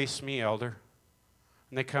they face me, elder,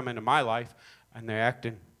 and they come into my life and they're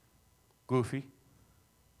acting goofy,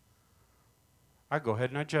 I go ahead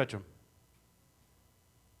and I judge them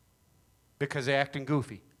because they're acting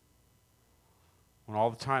goofy. When all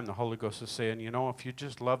the time the Holy Ghost is saying, you know, if you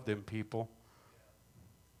just love them people,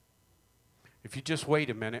 if you just wait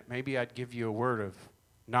a minute, maybe I'd give you a word of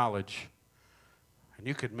knowledge and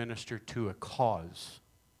you could minister to a cause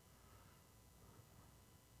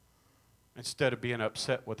instead of being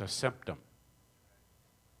upset with a symptom.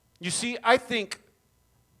 You see, I think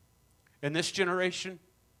in this generation,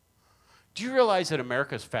 do you realize that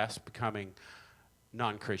America is fast becoming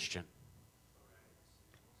non-Christian?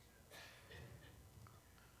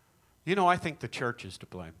 You know, I think the church is to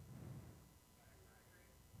blame.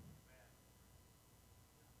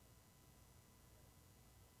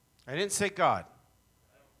 I didn't say God.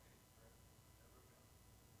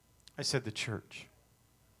 I said the church.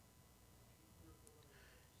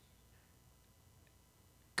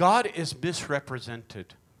 God is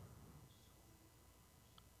misrepresented.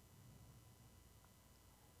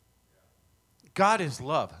 God is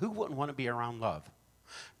love. Who wouldn't want to be around love?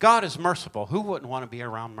 God is merciful. Who wouldn't want to be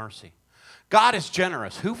around mercy? God is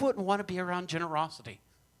generous. Who wouldn't want to be around generosity?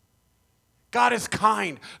 God is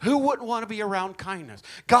kind. Who wouldn't want to be around kindness?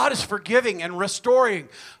 God is forgiving and restoring.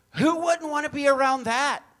 Who wouldn't want to be around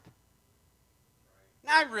that?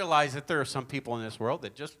 Now, I realize that there are some people in this world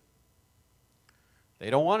that just, they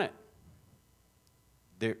don't want it.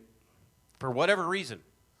 They're, for whatever reason.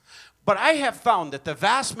 But I have found that the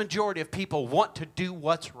vast majority of people want to do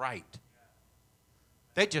what's right.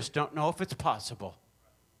 They just don't know if it's possible.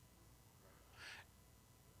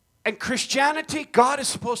 And Christianity, God is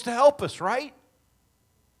supposed to help us, right?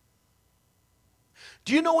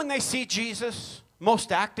 Do you know when they see Jesus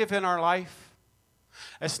most active in our life?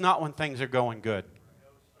 It's not when things are going good.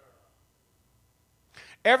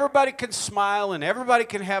 Everybody can smile and everybody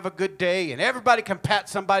can have a good day and everybody can pat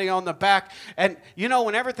somebody on the back. And you know,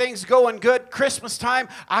 when everything's going good, Christmas time,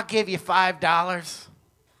 I'll give you $5.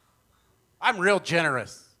 I'm real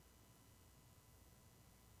generous.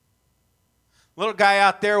 Little guy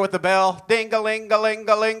out there with the bell,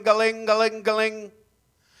 ding-a-ling-a-ling-a-ling-a-ling-a-ling-a-ling.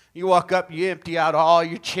 You walk up, you empty out all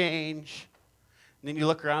your change. And then you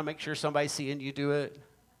look around, make sure somebody's seeing you do it.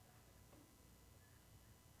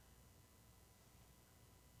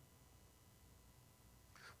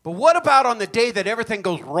 But what about on the day that everything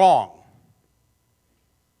goes wrong?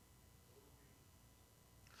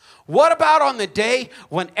 What about on the day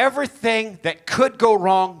when everything that could go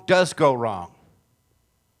wrong does go wrong?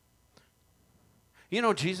 You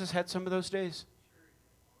know, Jesus had some of those days.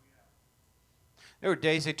 There were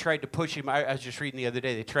days they tried to push him. I was just reading the other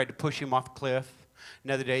day. They tried to push him off a cliff.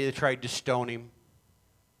 Another day they tried to stone him.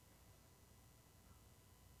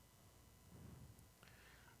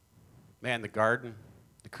 Man, the garden,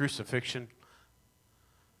 the crucifixion.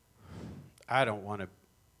 I don't want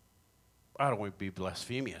to be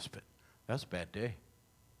blasphemous, but that's a bad day.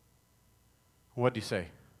 What do you say?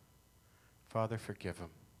 Father, forgive them.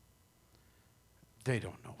 They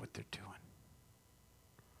don't know what they're doing.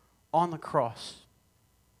 On the cross,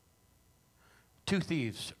 2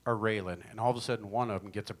 thieves are railing, and all of a sudden one of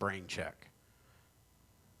them gets a brain check.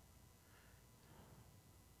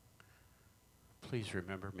 Please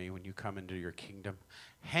remember me when you come into your kingdom.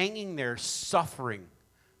 Hanging there, suffering,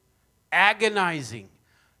 agonizing,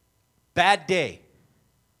 bad day.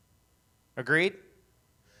 Agreed?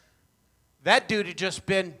 That dude had just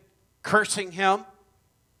been cursing him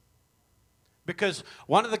because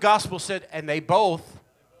one of the Gospels said, and they both.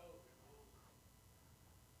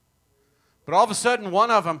 But all of a sudden,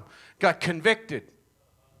 one of them got convicted.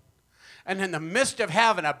 And in the midst of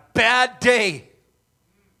having a bad day,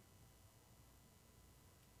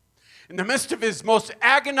 in the midst of his most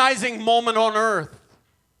agonizing moment on earth,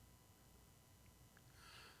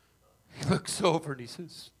 he looks over and he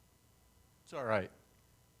says, it's all right.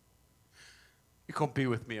 You're going to be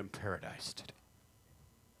with me in paradise today.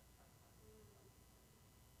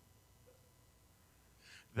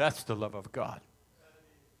 That's the love of God.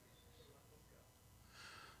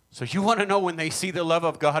 So you want to know when they see the love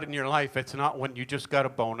of God in your life, it's not when you just got a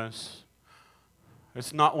bonus.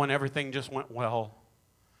 It's not when everything just went well.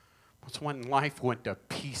 It's when life went to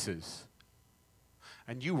pieces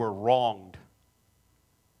and you were wronged.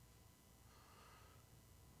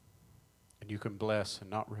 And you can bless and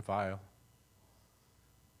not revile.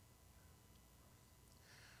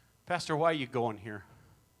 Pastor, why are you going here?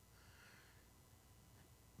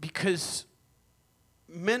 Because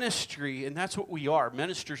ministry, and that's what we are,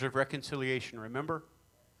 ministers of reconciliation, remember?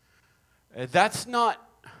 That's not...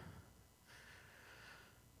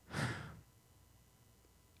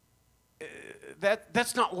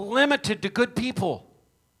 That's not limited to good people.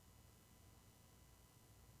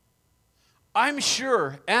 I'm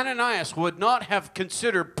sure Ananias would not have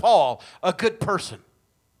considered Paul a good person.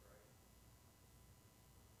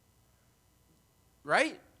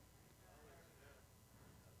 Right?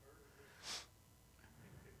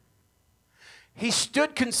 He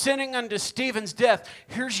stood consenting unto Stephen's death.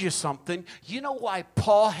 Here's you something. You know why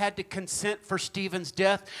Paul had to consent for Stephen's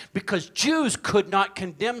death? Because Jews could not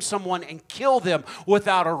condemn someone and kill them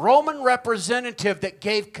without a Roman representative that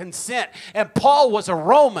gave consent. And Paul was a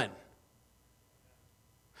Roman.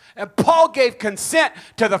 And Paul gave consent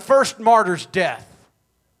to the first martyr's death.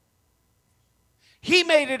 He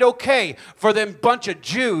made it okay for them bunch of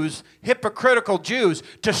Jews, hypocritical Jews,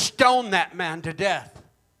 to stone that man to death.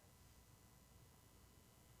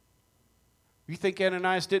 You think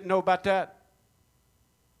Ananias didn't know about that?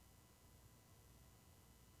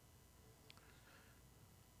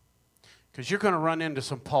 Because you're going to run into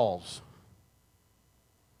some Pauls.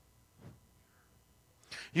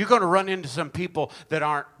 You're going to run into some people that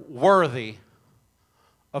aren't worthy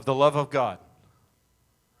of the love of God.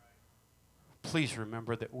 Please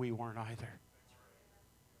remember that we weren't either.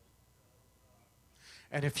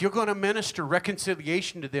 And if you're going to minister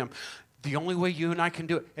reconciliation to them, the only way you and I can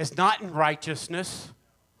do it is not in righteousness.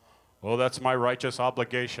 Oh, that's my righteous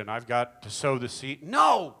obligation. I've got to sow the seed.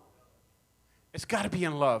 No! It's got to be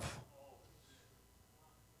in love.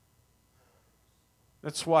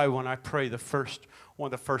 That's why when I pray, one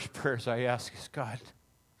of the first prayers I ask is, God,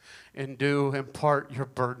 impart your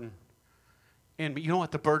burden. And you know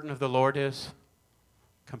what the burden of the Lord is?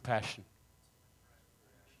 Compassion.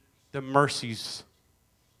 The mercies.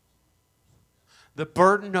 The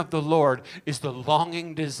burden of the Lord is the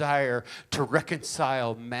longing desire to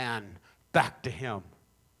reconcile man back to Him.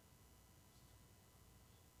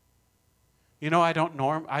 You know, I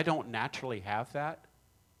don't naturally have that.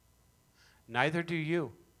 Neither do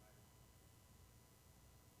you.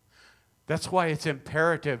 That's why it's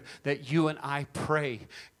imperative that you and I pray,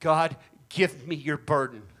 God, give me your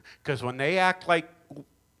burden. Because when they act like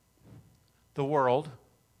the world,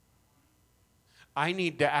 I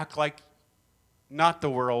need to act like not the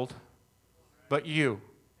world, but you.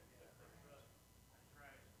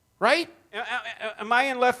 Right? Am I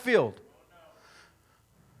in left field?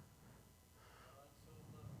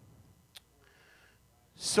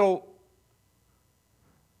 So,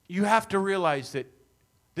 you have to realize that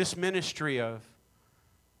this ministry of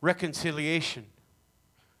reconciliation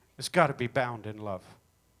has got to be bound in love.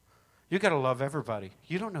 You got to love everybody.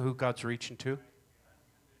 You don't know who God's reaching to.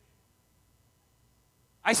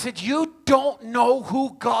 I said, you don't know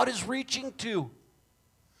who God is reaching to.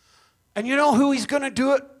 And you know who He's going to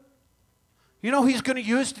do it? You know who He's going to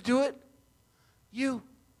use to do it? You.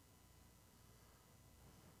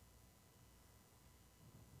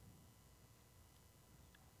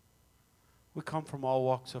 We come from all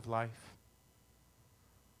walks of life.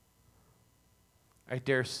 I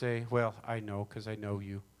dare say, well, I know because I know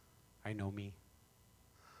you. I know me.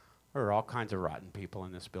 There are all kinds of rotten people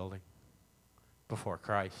in this building before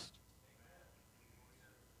Christ.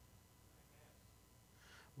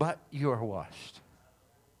 But you are washed.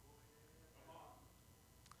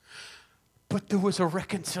 But there was a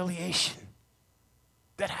reconciliation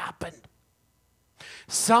that happened.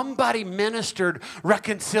 Somebody ministered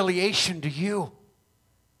reconciliation to you.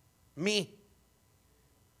 Me.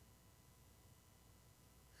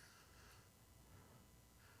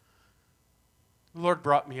 The Lord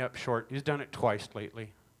brought me up short. He's done it twice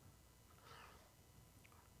lately.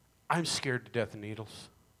 I'm scared to death of needles.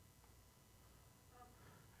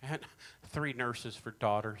 And 3 nurses for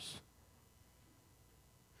daughters.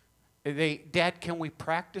 Dad, can we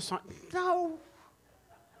practice on? No.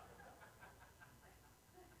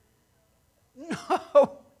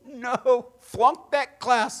 No. Flunk that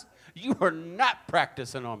class. You are not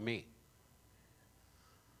practicing on me.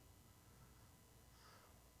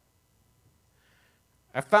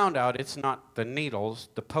 I found out it's not the needles,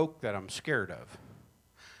 the poke that I'm scared of.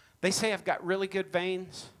 They say I've got really good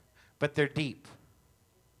veins, but they're deep.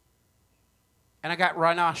 And I got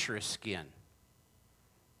rhinoceros skin.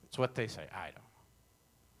 That's what they say. I don't know.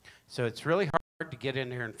 So it's really hard to get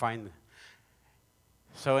in here and find.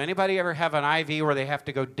 So anybody ever have an IV where they have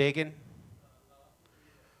to go digging?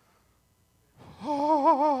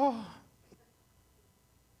 Oh.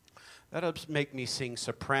 That'll make me sing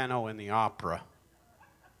soprano in the opera.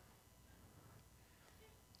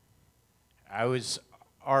 I was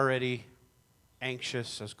already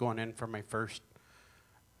anxious. I was going in for my first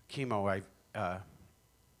chemo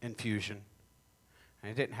infusion.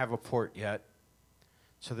 And I didn't have a port yet.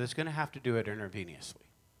 So they're going to have to do it intravenously.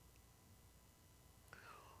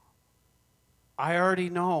 I already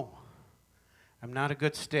know I'm not a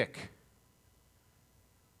good stick.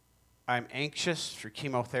 I'm anxious for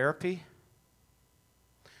chemotherapy.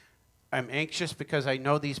 I'm anxious because I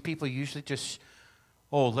know these people usually just,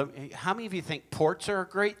 how many of you think ports are a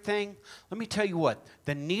great thing? Let me tell you what,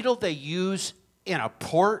 the needle they use in a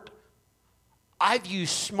port, I've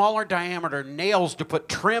used smaller diameter nails to put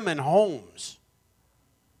trim in homes.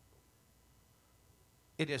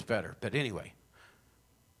 It is better, but anyway.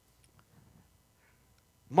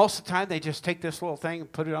 Most of the time, they just take this little thing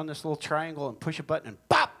and put it on this little triangle and push a button and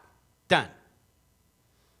pop, done.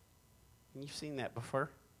 You've seen that before.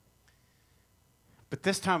 But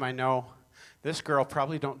this time I know this girl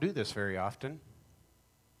probably don't do this very often.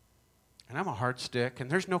 And I'm a hard stick, and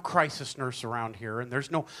there's no crisis nurse around here, and there's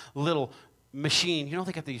no little machine. You know,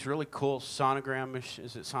 they got these really cool sonogram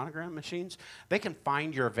machines? They can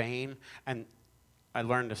find your vein, and I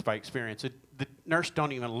learned this by experience. The nurse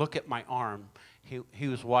don't even look at my arm. He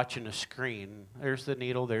was watching a screen. There's the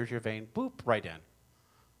needle, there's your vein, boop, right in.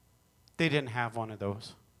 They didn't have one of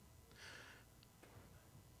those.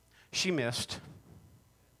 She missed.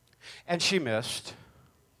 And she missed.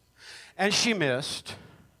 And she missed.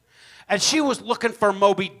 And she was looking for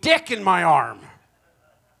Moby Dick in my arm.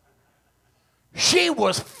 She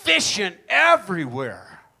was fishing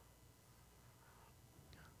everywhere.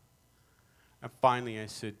 And finally I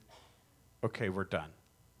said, okay, we're done.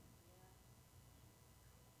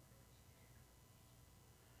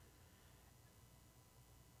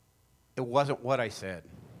 It wasn't what I said.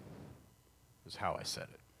 It was how I said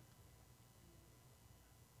it.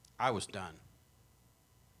 I was done.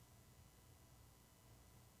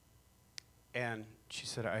 And she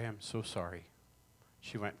said, I am so sorry.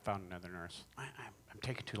 She went and found another nurse. I'm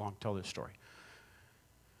taking too long to tell this story.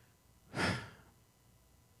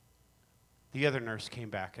 The other nurse came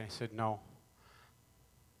back, and I said, no,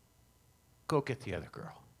 go get the other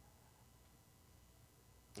girl.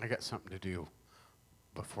 I got something to do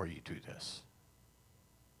before you do this.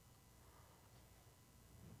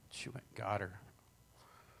 She went and got her.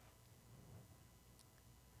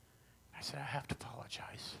 I said, I have to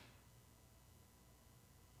apologize.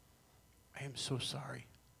 I am so sorry.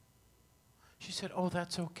 She said, oh,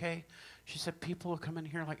 that's okay. She said, people will come in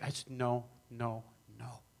here like, I said, no,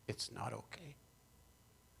 it's not okay.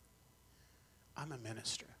 I'm a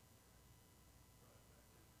minister.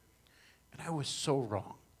 And I was so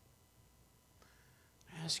wrong.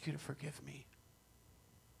 I ask you to forgive me.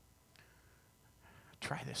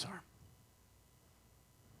 Try this arm.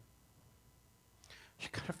 She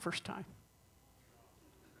got it first time.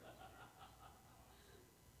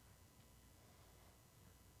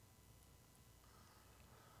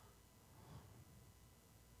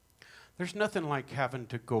 There's nothing like having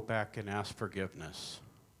to go back and ask forgiveness.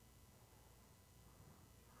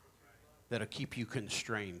 that'll keep you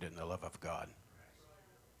constrained in the love of God.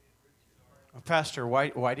 Well, Pastor,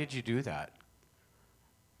 why did you do that?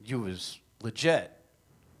 You was legit.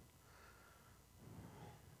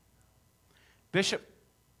 Bishop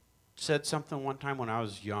said something one time when I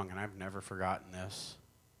was young, and I've never forgotten this.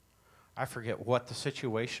 I forget what the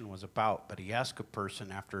situation was about, but he asked a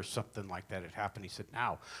person after something like that had happened, he said,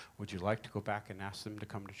 now, would you like to go back and ask them to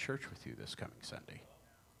come to church with you this coming Sunday?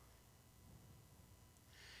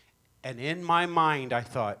 And in my mind, I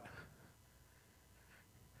thought,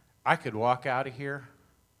 I could walk out of here,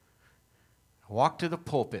 walk to the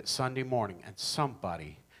pulpit Sunday morning, and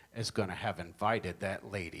somebody is going to have invited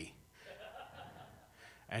that lady.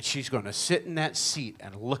 And she's going to sit in that seat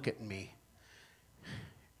and look at me.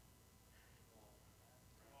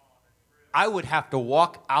 I would have to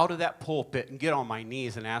walk out of that pulpit and get on my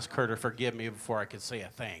knees and ask her to forgive me before I could say a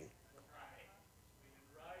thing.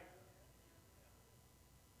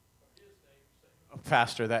 Oh,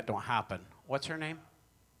 Pastor, that don't happen. What's her name?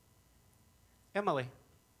 Emily.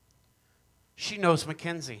 She knows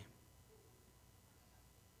Mackenzie.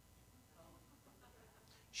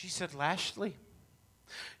 She said, Lashley.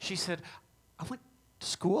 She said, I went to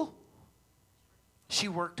school. She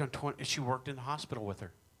worked in the hospital with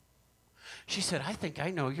her. She said, I think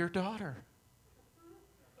I know your daughter.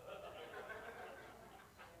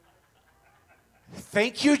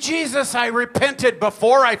 Thank you, Jesus. I repented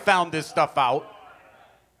before I found this stuff out.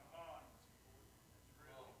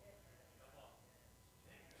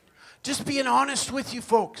 Just being honest with you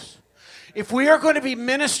folks. If we are going to be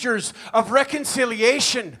ministers of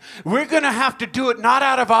reconciliation, we're going to have to do it not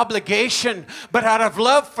out of obligation, but out of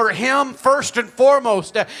love for Him first and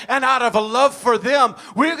foremost, and out of a love for them.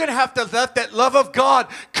 We're going to have to let that love of God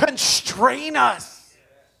constrain us.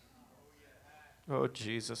 Oh,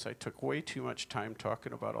 Jesus, I took way too much time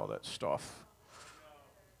talking about all that stuff.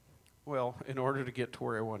 Well, in order to get to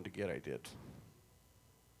where I wanted to get, I did.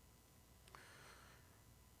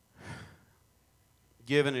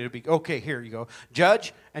 Given it to be, okay, here you go.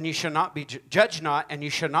 Judge, and you shall not be, judge not, and you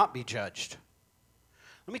shall not be judged.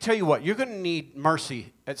 Let me tell you what, you're going to need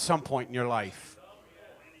mercy at some point in your life.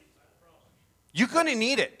 You're going to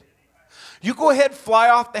need it. You go ahead, fly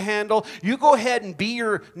off the handle. You go ahead and be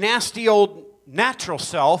your nasty old natural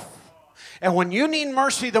self. And when you need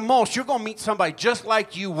mercy the most, you're going to meet somebody just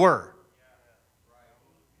like you were.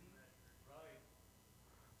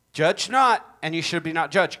 Judge not, and you should be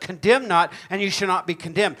not judged. Condemn not, and you shall not be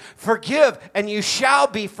condemned. Forgive, and you shall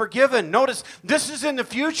be forgiven. Notice, this is in the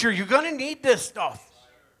future. You're going to need this stuff.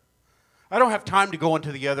 I don't have time to go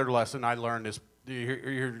into the other lesson I learned this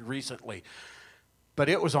here recently. But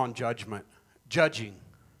it was on judgment. Judging.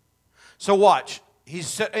 So watch.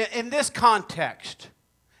 He's in this context,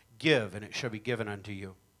 give, and it shall be given unto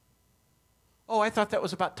you. Oh, I thought that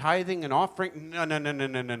was about tithing and offering.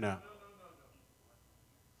 No.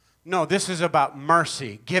 No, this is about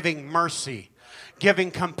mercy, giving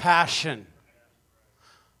compassion,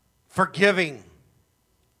 forgiving.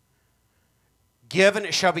 Give, and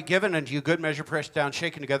it shall be given unto you, good measure, pressed down,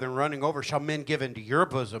 shaken together, and running over, shall men give into your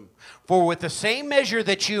bosom. For with the same measure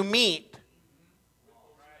that you meet,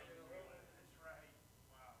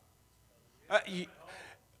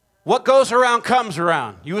 what goes around comes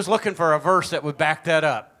around. You was looking for a verse that would back that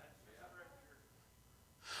up.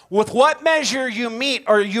 With what measure you meet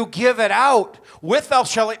or you give it out, withal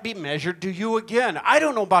shall it be measured to you again. I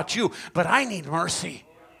don't know about you, but I need mercy.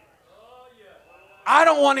 I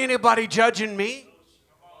don't want anybody judging me.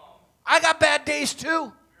 I got bad days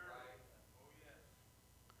too.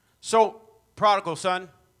 So, prodigal son,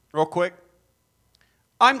 real quick.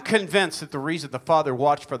 I'm convinced that the reason the father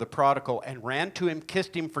watched for the prodigal and ran to him,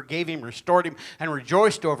 kissed him, forgave him, restored him, and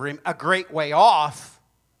rejoiced over him a great way off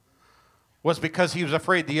was because he was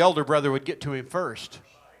afraid the elder brother would get to him first.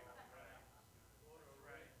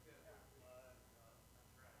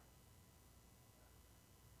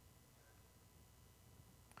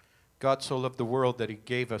 God so loved the world that He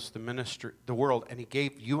gave us the world, and He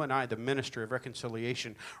gave you and I the ministry of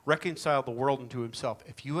reconciliation. Reconcile the world unto Himself.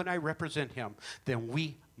 If you and I represent Him, then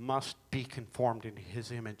we must be conformed into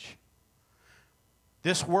His image.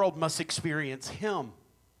 This world must experience Him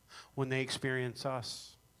when they experience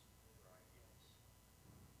us.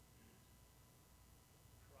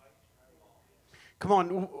 Come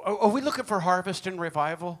on, are we looking for harvest and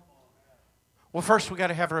revival? Well, first we got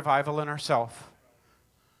to have revival in ourselves.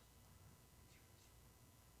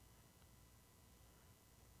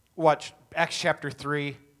 Watch Acts chapter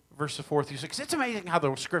 3, verses 4 through 6. It's amazing how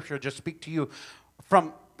the Scripture just speak to you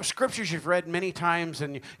from scriptures you've read many times,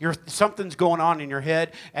 and something's going on in your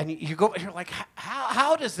head, and you're like,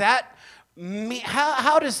 how does that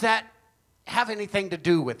have anything to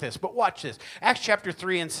do with this, but watch this. Acts chapter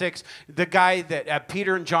 3 and 6, the guy that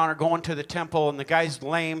Peter and John are going to the temple, and the guy's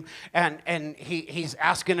lame, and he's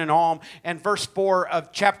asking an alms. And verse 4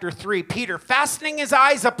 of chapter 3, Peter, fastening his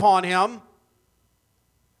eyes upon him,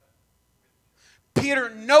 Peter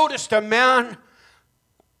noticed a man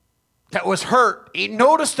that was hurt. He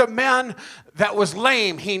noticed a man that was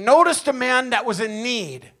lame. He noticed a man that was in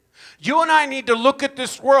need. You and I need to look at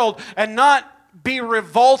this world and not be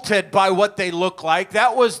revolted by what they look like.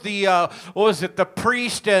 That was the, what was it, the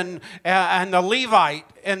priest and the Levite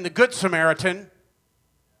and the Good Samaritan.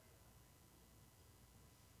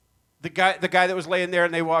 The guy that was laying there,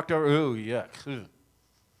 and they walked over, ooh, yuck. Ooh.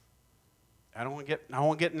 I don't want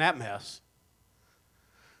to get in that mess.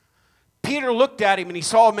 Peter looked at him, and he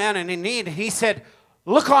saw a man in need, and he said,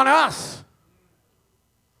 look on us.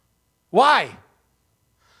 Why?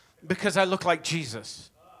 Because I look like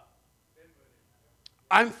Jesus.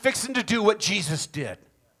 I'm fixing to do what Jesus did.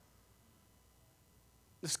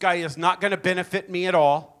 This guy is not going to benefit me at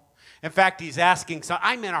all. In fact, he's asking, so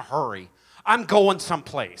I'm in a hurry. I'm going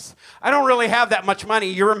someplace. I don't really have that much money.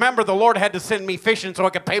 You remember the Lord had to send me fishing so I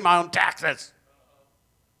could pay my own taxes.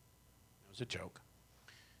 It was a joke.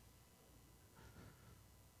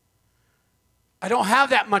 I don't have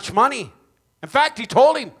that much money. In fact, he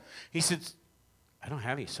told him, he said, I don't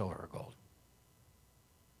have any silver or gold.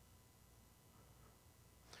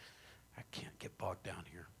 I can't get bogged down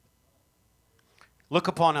here. Look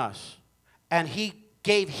upon us. And he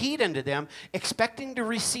gave heed unto them, expecting to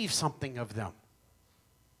receive something of them.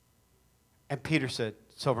 And Peter said,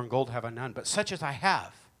 silver and gold have I none, but such as I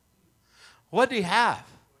have. What did he have?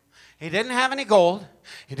 He didn't have any gold.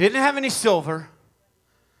 He didn't have any silver.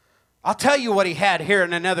 I'll tell you what he had here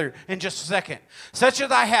in just a second. Such as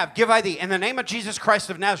I have, give I thee. In the name of Jesus Christ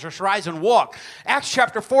of Nazareth, rise and walk. Acts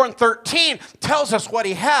chapter 4 and 13 tells us what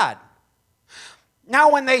he had.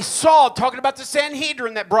 Now when they saw, talking about the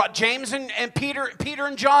Sanhedrin that brought James and Peter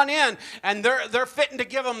and John in, and they're fitting to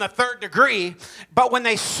give them the third degree, but when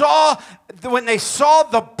they saw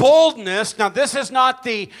the boldness, now this is not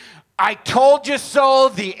the I told you so,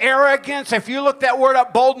 the arrogance. If you look that word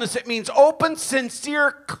up, boldness, it means open, sincere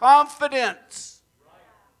confidence.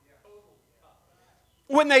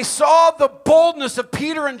 When they saw the boldness of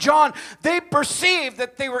Peter and John, they perceived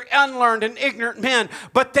that they were unlearned and ignorant men,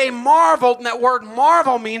 but they marveled, and that word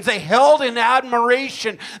marvel means they held in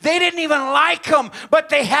admiration. They didn't even like them, but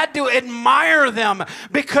they had to admire them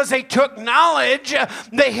because they took knowledge.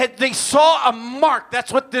 They saw a mark.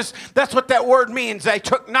 That's what that word means. They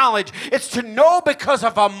took knowledge. It's to know because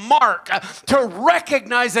of a mark, to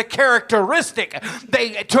recognize a characteristic.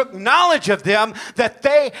 They took knowledge of them that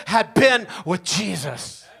they had been with Jesus.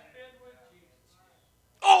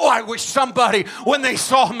 Oh, I wish somebody, when they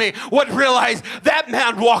saw me, would realize that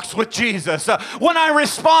man walks with Jesus. When I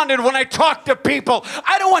responded, when I talked to people,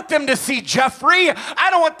 I don't want them to see Jeffrey. I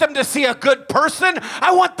don't want them to see a good person.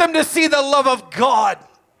 I want them to see the love of God.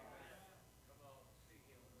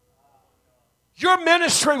 Your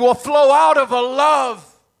ministry will flow out of a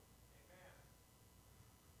love.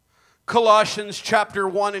 Colossians chapter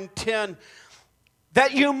 1 and 10,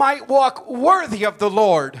 that you might walk worthy of the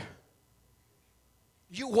Lord.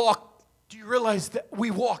 You walk, do you realize that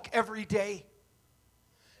we walk every day?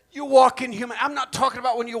 You walk in human. I'm not talking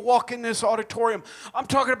about when you walk in this auditorium. I'm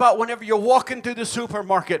talking about whenever you're walking through the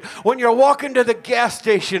supermarket, when you're walking to the gas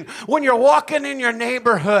station, when you're walking in your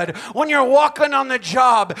neighborhood, when you're walking on the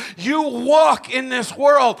job. You walk in this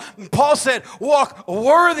world. And Paul said, walk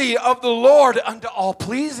worthy of the Lord unto all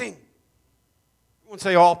pleasing. Everyone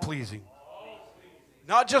say all pleasing.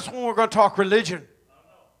 Not just when we're going to talk religion.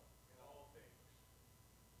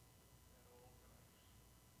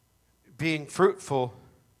 Being fruitful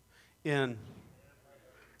in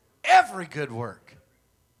every good work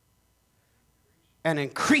and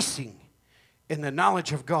increasing in the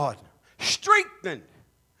knowledge of God, strengthened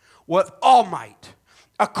with all might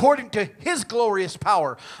according to his glorious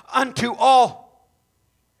power unto all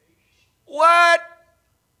what?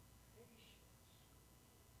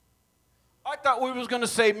 I thought we was going to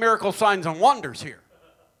say miracle signs and wonders here.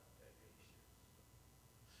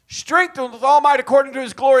 Strengthened with all might according to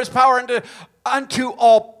his glorious power unto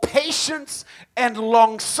all patience and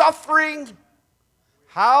long-suffering.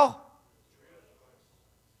 How?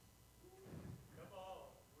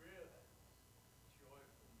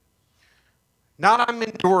 Not I'm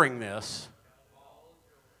enduring this,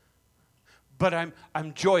 but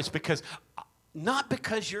I'm joyous because, not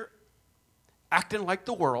because you're acting like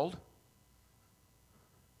the world,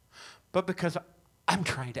 but because I'm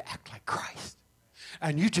trying to act like Christ.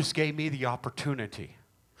 And you just gave me the opportunity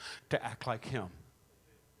to act like him.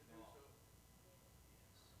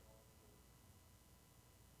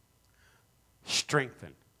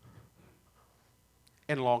 strengthened,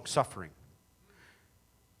 and long-suffering.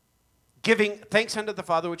 Giving thanks unto the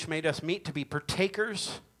Father which made us meet to be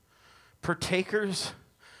partakers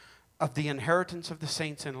of the inheritance of the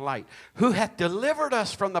saints in light, who hath delivered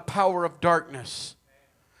us from the power of darkness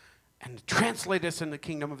and translated us in the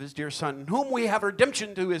kingdom of his dear Son, in whom we have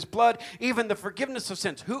redemption through his blood, even the forgiveness of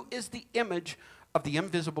sins, who is the image of the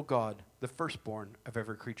invisible God, the firstborn of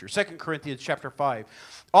every creature. 2 Corinthians chapter 5.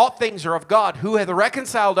 All things are of God, who hath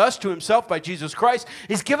reconciled us to himself by Jesus Christ.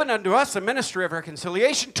 He's given unto us the ministry of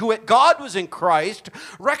reconciliation. To it God was in Christ,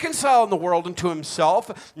 reconciling the world unto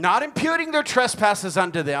himself, not imputing their trespasses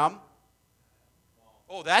unto them.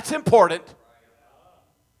 Oh, that's important.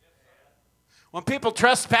 When people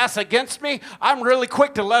trespass against me, I'm really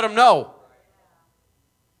quick to let them know.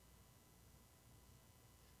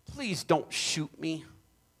 Please don't shoot me.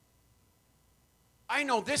 I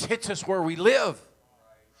know this hits us where we live.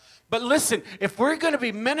 But listen, if we're going to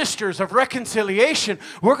be ministers of reconciliation,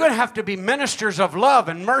 we're going to have to be ministers of love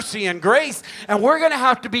and mercy and grace, and we're going to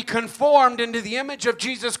have to be conformed into the image of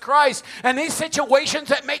Jesus Christ. And these situations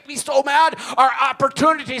that make me so mad are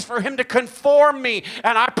opportunities for him to conform me.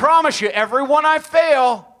 And I promise you, every one I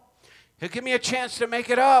fail, he'll give me a chance to make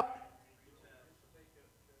it up.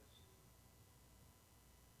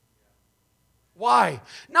 Why?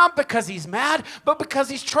 Not because he's mad, but because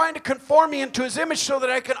he's trying to conform me into his image so that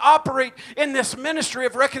I can operate in this ministry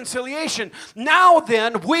of reconciliation. Now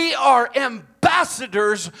then, we are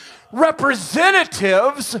ambassadors,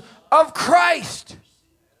 representatives of Christ.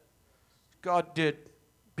 God did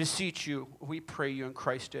beseech you, we pray you in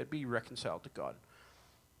Christ's stead, be reconciled to God.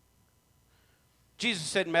 Jesus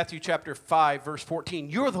said in Matthew chapter 5, verse 14,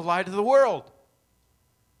 you're the light of the world.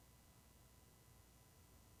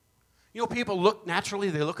 You know, people look naturally,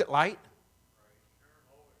 they look at light.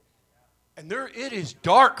 And it is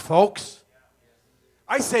dark, folks.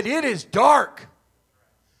 I said it is dark.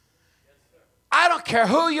 I don't care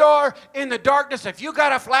who you are in the darkness. If you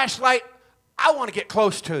got a flashlight, I want to get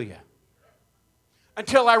close to you.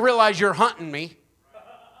 Until I realize you're hunting me.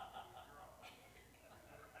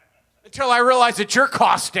 Until I realize that you're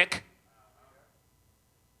caustic.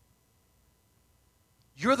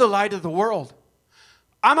 You're the light of the world.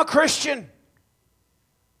 I'm a Christian.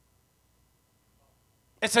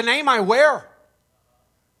 It's a name I wear.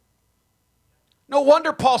 No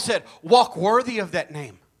wonder Paul said, walk worthy of that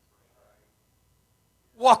name.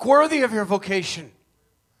 Walk worthy of your vocation.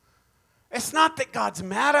 It's not that God's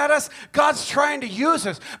mad at us. God's trying to use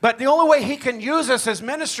us. But the only way he can use us as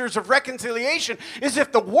ministers of reconciliation is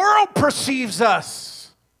if the world perceives us.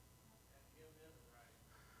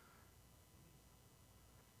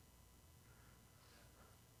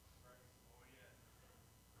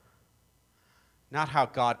 Not how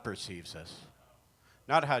God perceives us.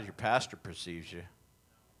 Not how your pastor perceives you.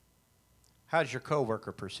 How does your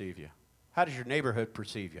coworker perceive you? How does your neighborhood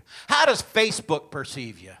perceive you? How does Facebook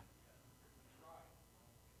perceive you?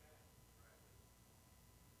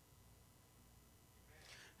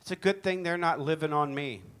 It's a good thing they're not living on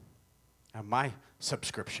me and my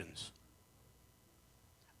subscriptions.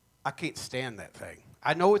 I can't stand that thing.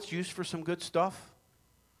 I know it's used for some good stuff,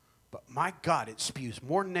 but my God, it spews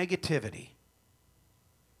more negativity.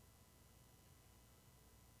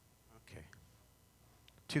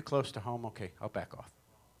 Too close to home? Okay, I'll back off.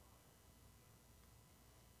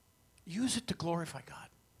 Use it to glorify God.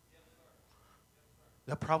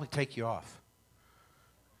 They'll probably take you off.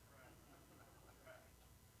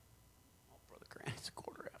 Oh, Brother Grant, it's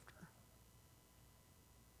 1:15.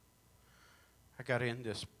 I got to end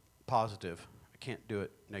this positive. I can't do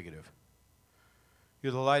it negative.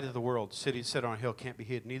 You're the light of the world. City set on a hill can't be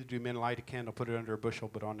hid. Neither do men light a candle, put it under a bushel,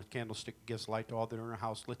 but on a candlestick it gives light to all that are in a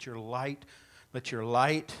house. Let your light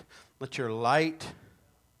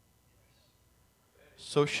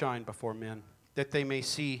so shine before men that they may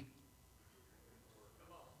see.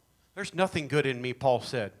 There's nothing good in me, Paul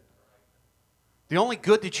said. The only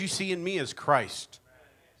good that you see in me is Christ.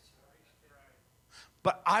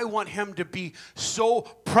 But I want him to be so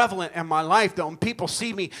prevalent in my life that when people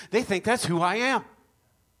see me, they think that's who I am.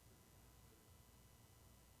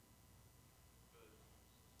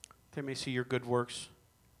 They may see your good works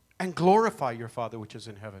and glorify your Father which is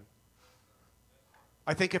in heaven.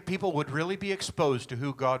 I think if people would really be exposed to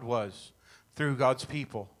who God was through God's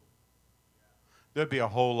people, there'd be a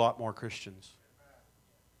whole lot more Christians.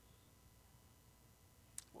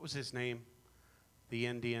 What was his name? The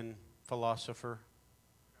Indian philosopher?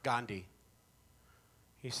 Gandhi.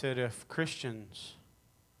 He said if Christians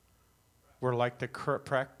were like to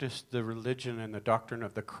practice the religion and the doctrine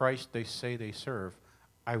of the Christ they say they serve,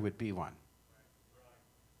 I would be one.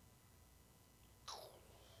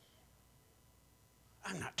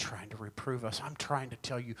 I'm not trying to reprove us. I'm trying to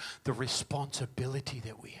tell you the responsibility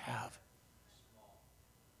that we have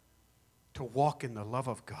to walk in the love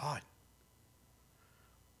of God.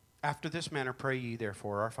 After this manner pray ye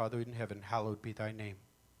therefore, our Father in heaven, hallowed be thy name.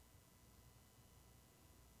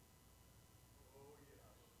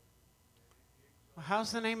 Well,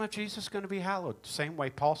 how's the name of Jesus going to be hallowed? Same way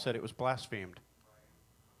Paul said it was blasphemed.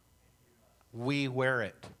 We wear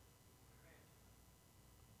it.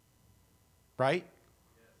 Right?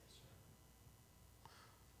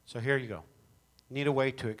 So here you go. Need a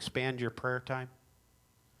way to expand your prayer time?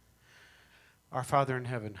 Our Father in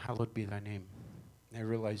heaven, hallowed be thy name. I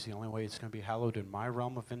realize the only way it's going to be hallowed in my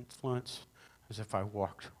realm of influence is if I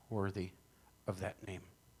walked worthy of that name.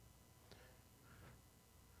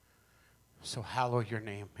 So hallow your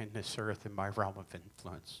name in this earth in my realm of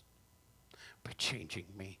influence by changing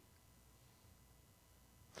me,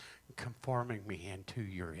 conforming me into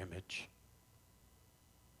your image.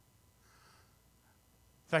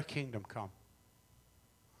 Thy kingdom come.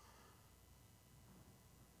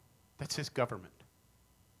 That's his government.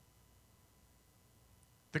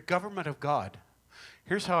 The government of God.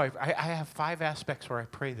 Here's how I have 5 aspects where I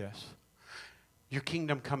pray this. Your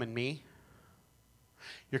kingdom come in me.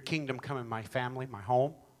 Your kingdom come in my family, my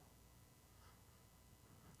home.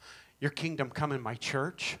 Your kingdom come in my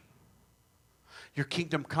church. Your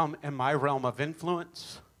kingdom come in my realm of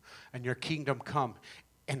influence. And your kingdom come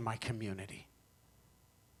in my community.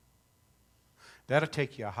 That'll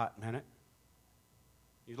take you a hot minute.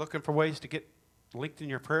 You looking for ways to get linked in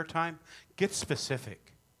your prayer time? Get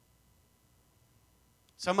specific.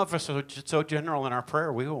 Some of us are just so general in our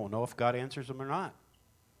prayer, we won't know if God answers them or not.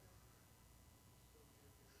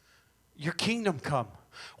 Your kingdom come.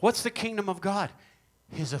 What's the kingdom of God?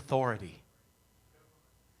 His authority.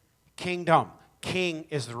 Kingdom. King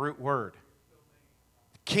is the root word.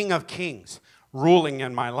 King of kings. Ruling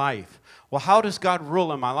in my life. Well, how does God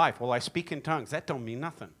rule in my life? Well, I speak in tongues. That don't mean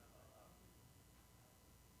nothing.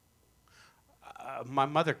 My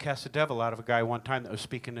mother cast the devil out of a guy one time that was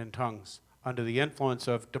speaking in tongues under the influence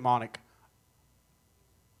of demonic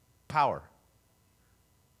power.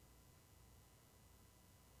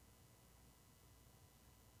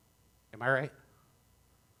 Am I right?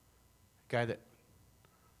 A guy that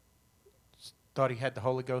thought he had the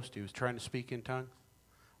Holy Ghost, he was trying to speak in tongues.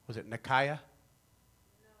 Was it Nicaea?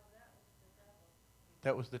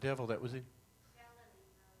 That was the devil that was in.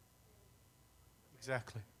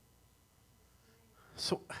 Exactly.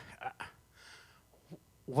 So,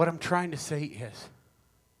 what I'm trying to say is,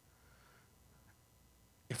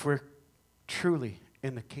 if we're truly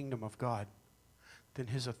in the kingdom of God, then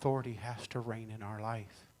his authority has to reign in our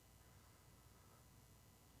life.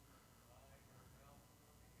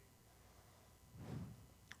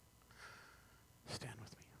 Stand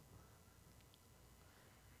with me.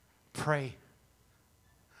 Pray.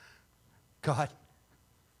 God,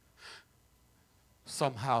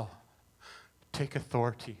 somehow take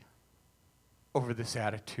authority over this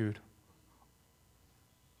attitude,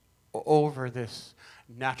 over this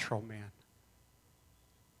natural man.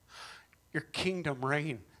 Your kingdom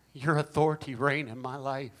reign, your authority reign in my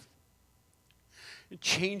life.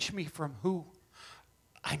 Change me from who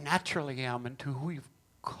I naturally am into who you've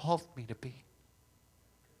called me to be.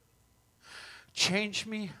 Change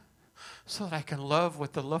me so that I can love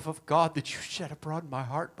with the love of God that you shed abroad in my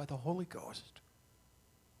heart by the Holy Ghost.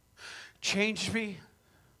 Change me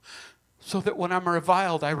so that when I'm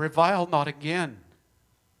reviled, I revile not again.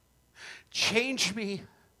 Change me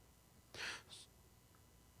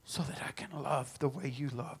so that I can love the way you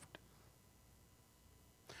loved.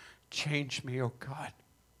 Change me, oh God,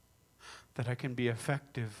 that I can be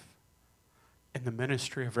effective in the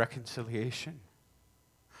ministry of reconciliation.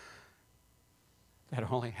 That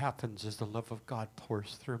only happens as the love of God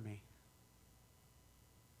pours through me.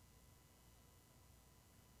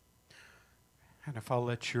 And if I'll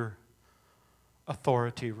let your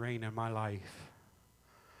authority reign in my life,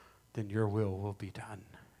 then your will be done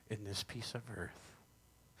in this piece of earth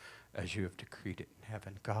as you have decreed it in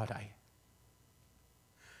heaven. God, I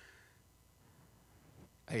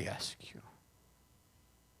ask you,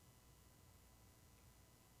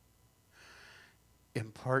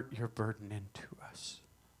 impart your burden into us.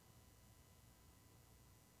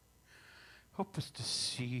 Help us to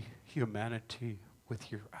see humanity with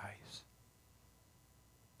your eyes.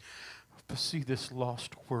 Help us see this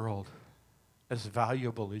lost world as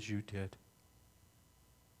valuable as you did.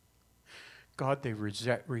 God, they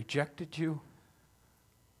rejected you.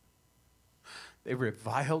 They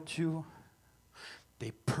reviled you.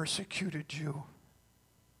 They persecuted you.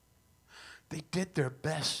 They did their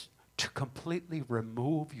best to completely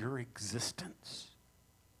remove your existence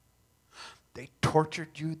They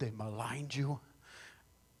tortured you, they maligned you,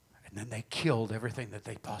 and then they killed everything that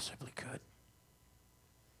they possibly could.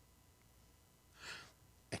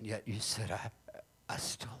 And yet you said, I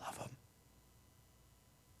still love them.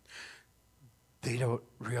 They don't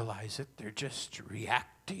realize it. They're just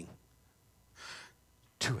reacting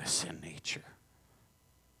to a sin nature.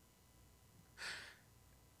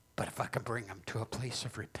 But if I can bring them to a place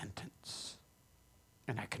of repentance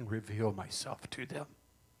and I can reveal myself to them,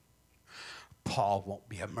 Paul won't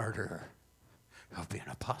be a murderer. He'll be an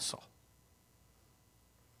apostle.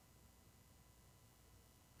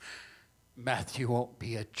 Matthew won't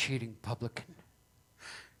be a cheating publican.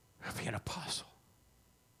 He'll be an apostle.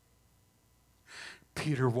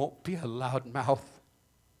 Peter won't be a loudmouth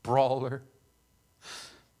brawler.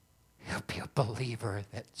 He'll be a believer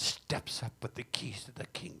that steps up with the keys to the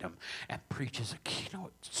kingdom and preaches a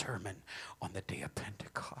keynote sermon on the day of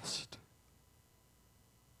Pentecost.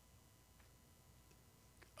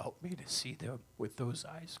 Help me to see them with those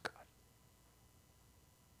eyes, God.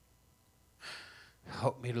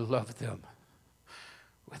 Help me to love them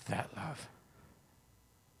with that love.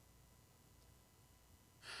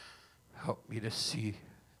 Help me to see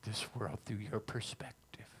this world through your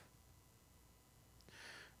perspective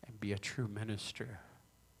and be a true minister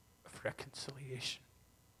of reconciliation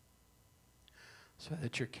so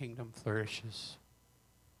that your kingdom flourishes.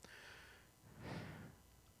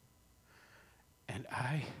 And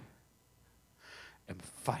I am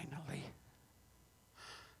finally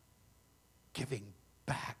giving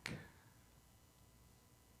back.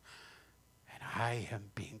 And I am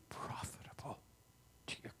being profitable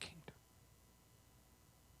to your kingdom.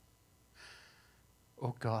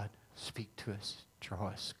 Oh God, speak to us, draw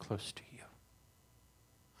us close to you.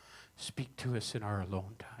 Speak to us in our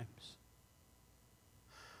alone times.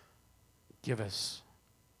 Give us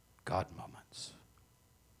God moments.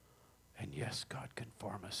 And yes, God,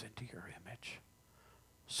 conform us into your image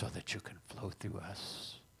so that you can flow through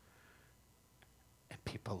us and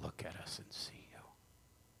people look at us and see you.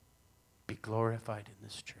 Be glorified in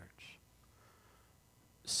this church.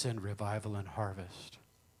 Send revival and harvest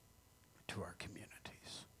to our communities.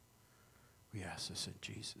 We ask this in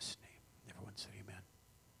Jesus' name. Everyone say amen.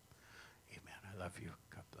 Amen. I love you.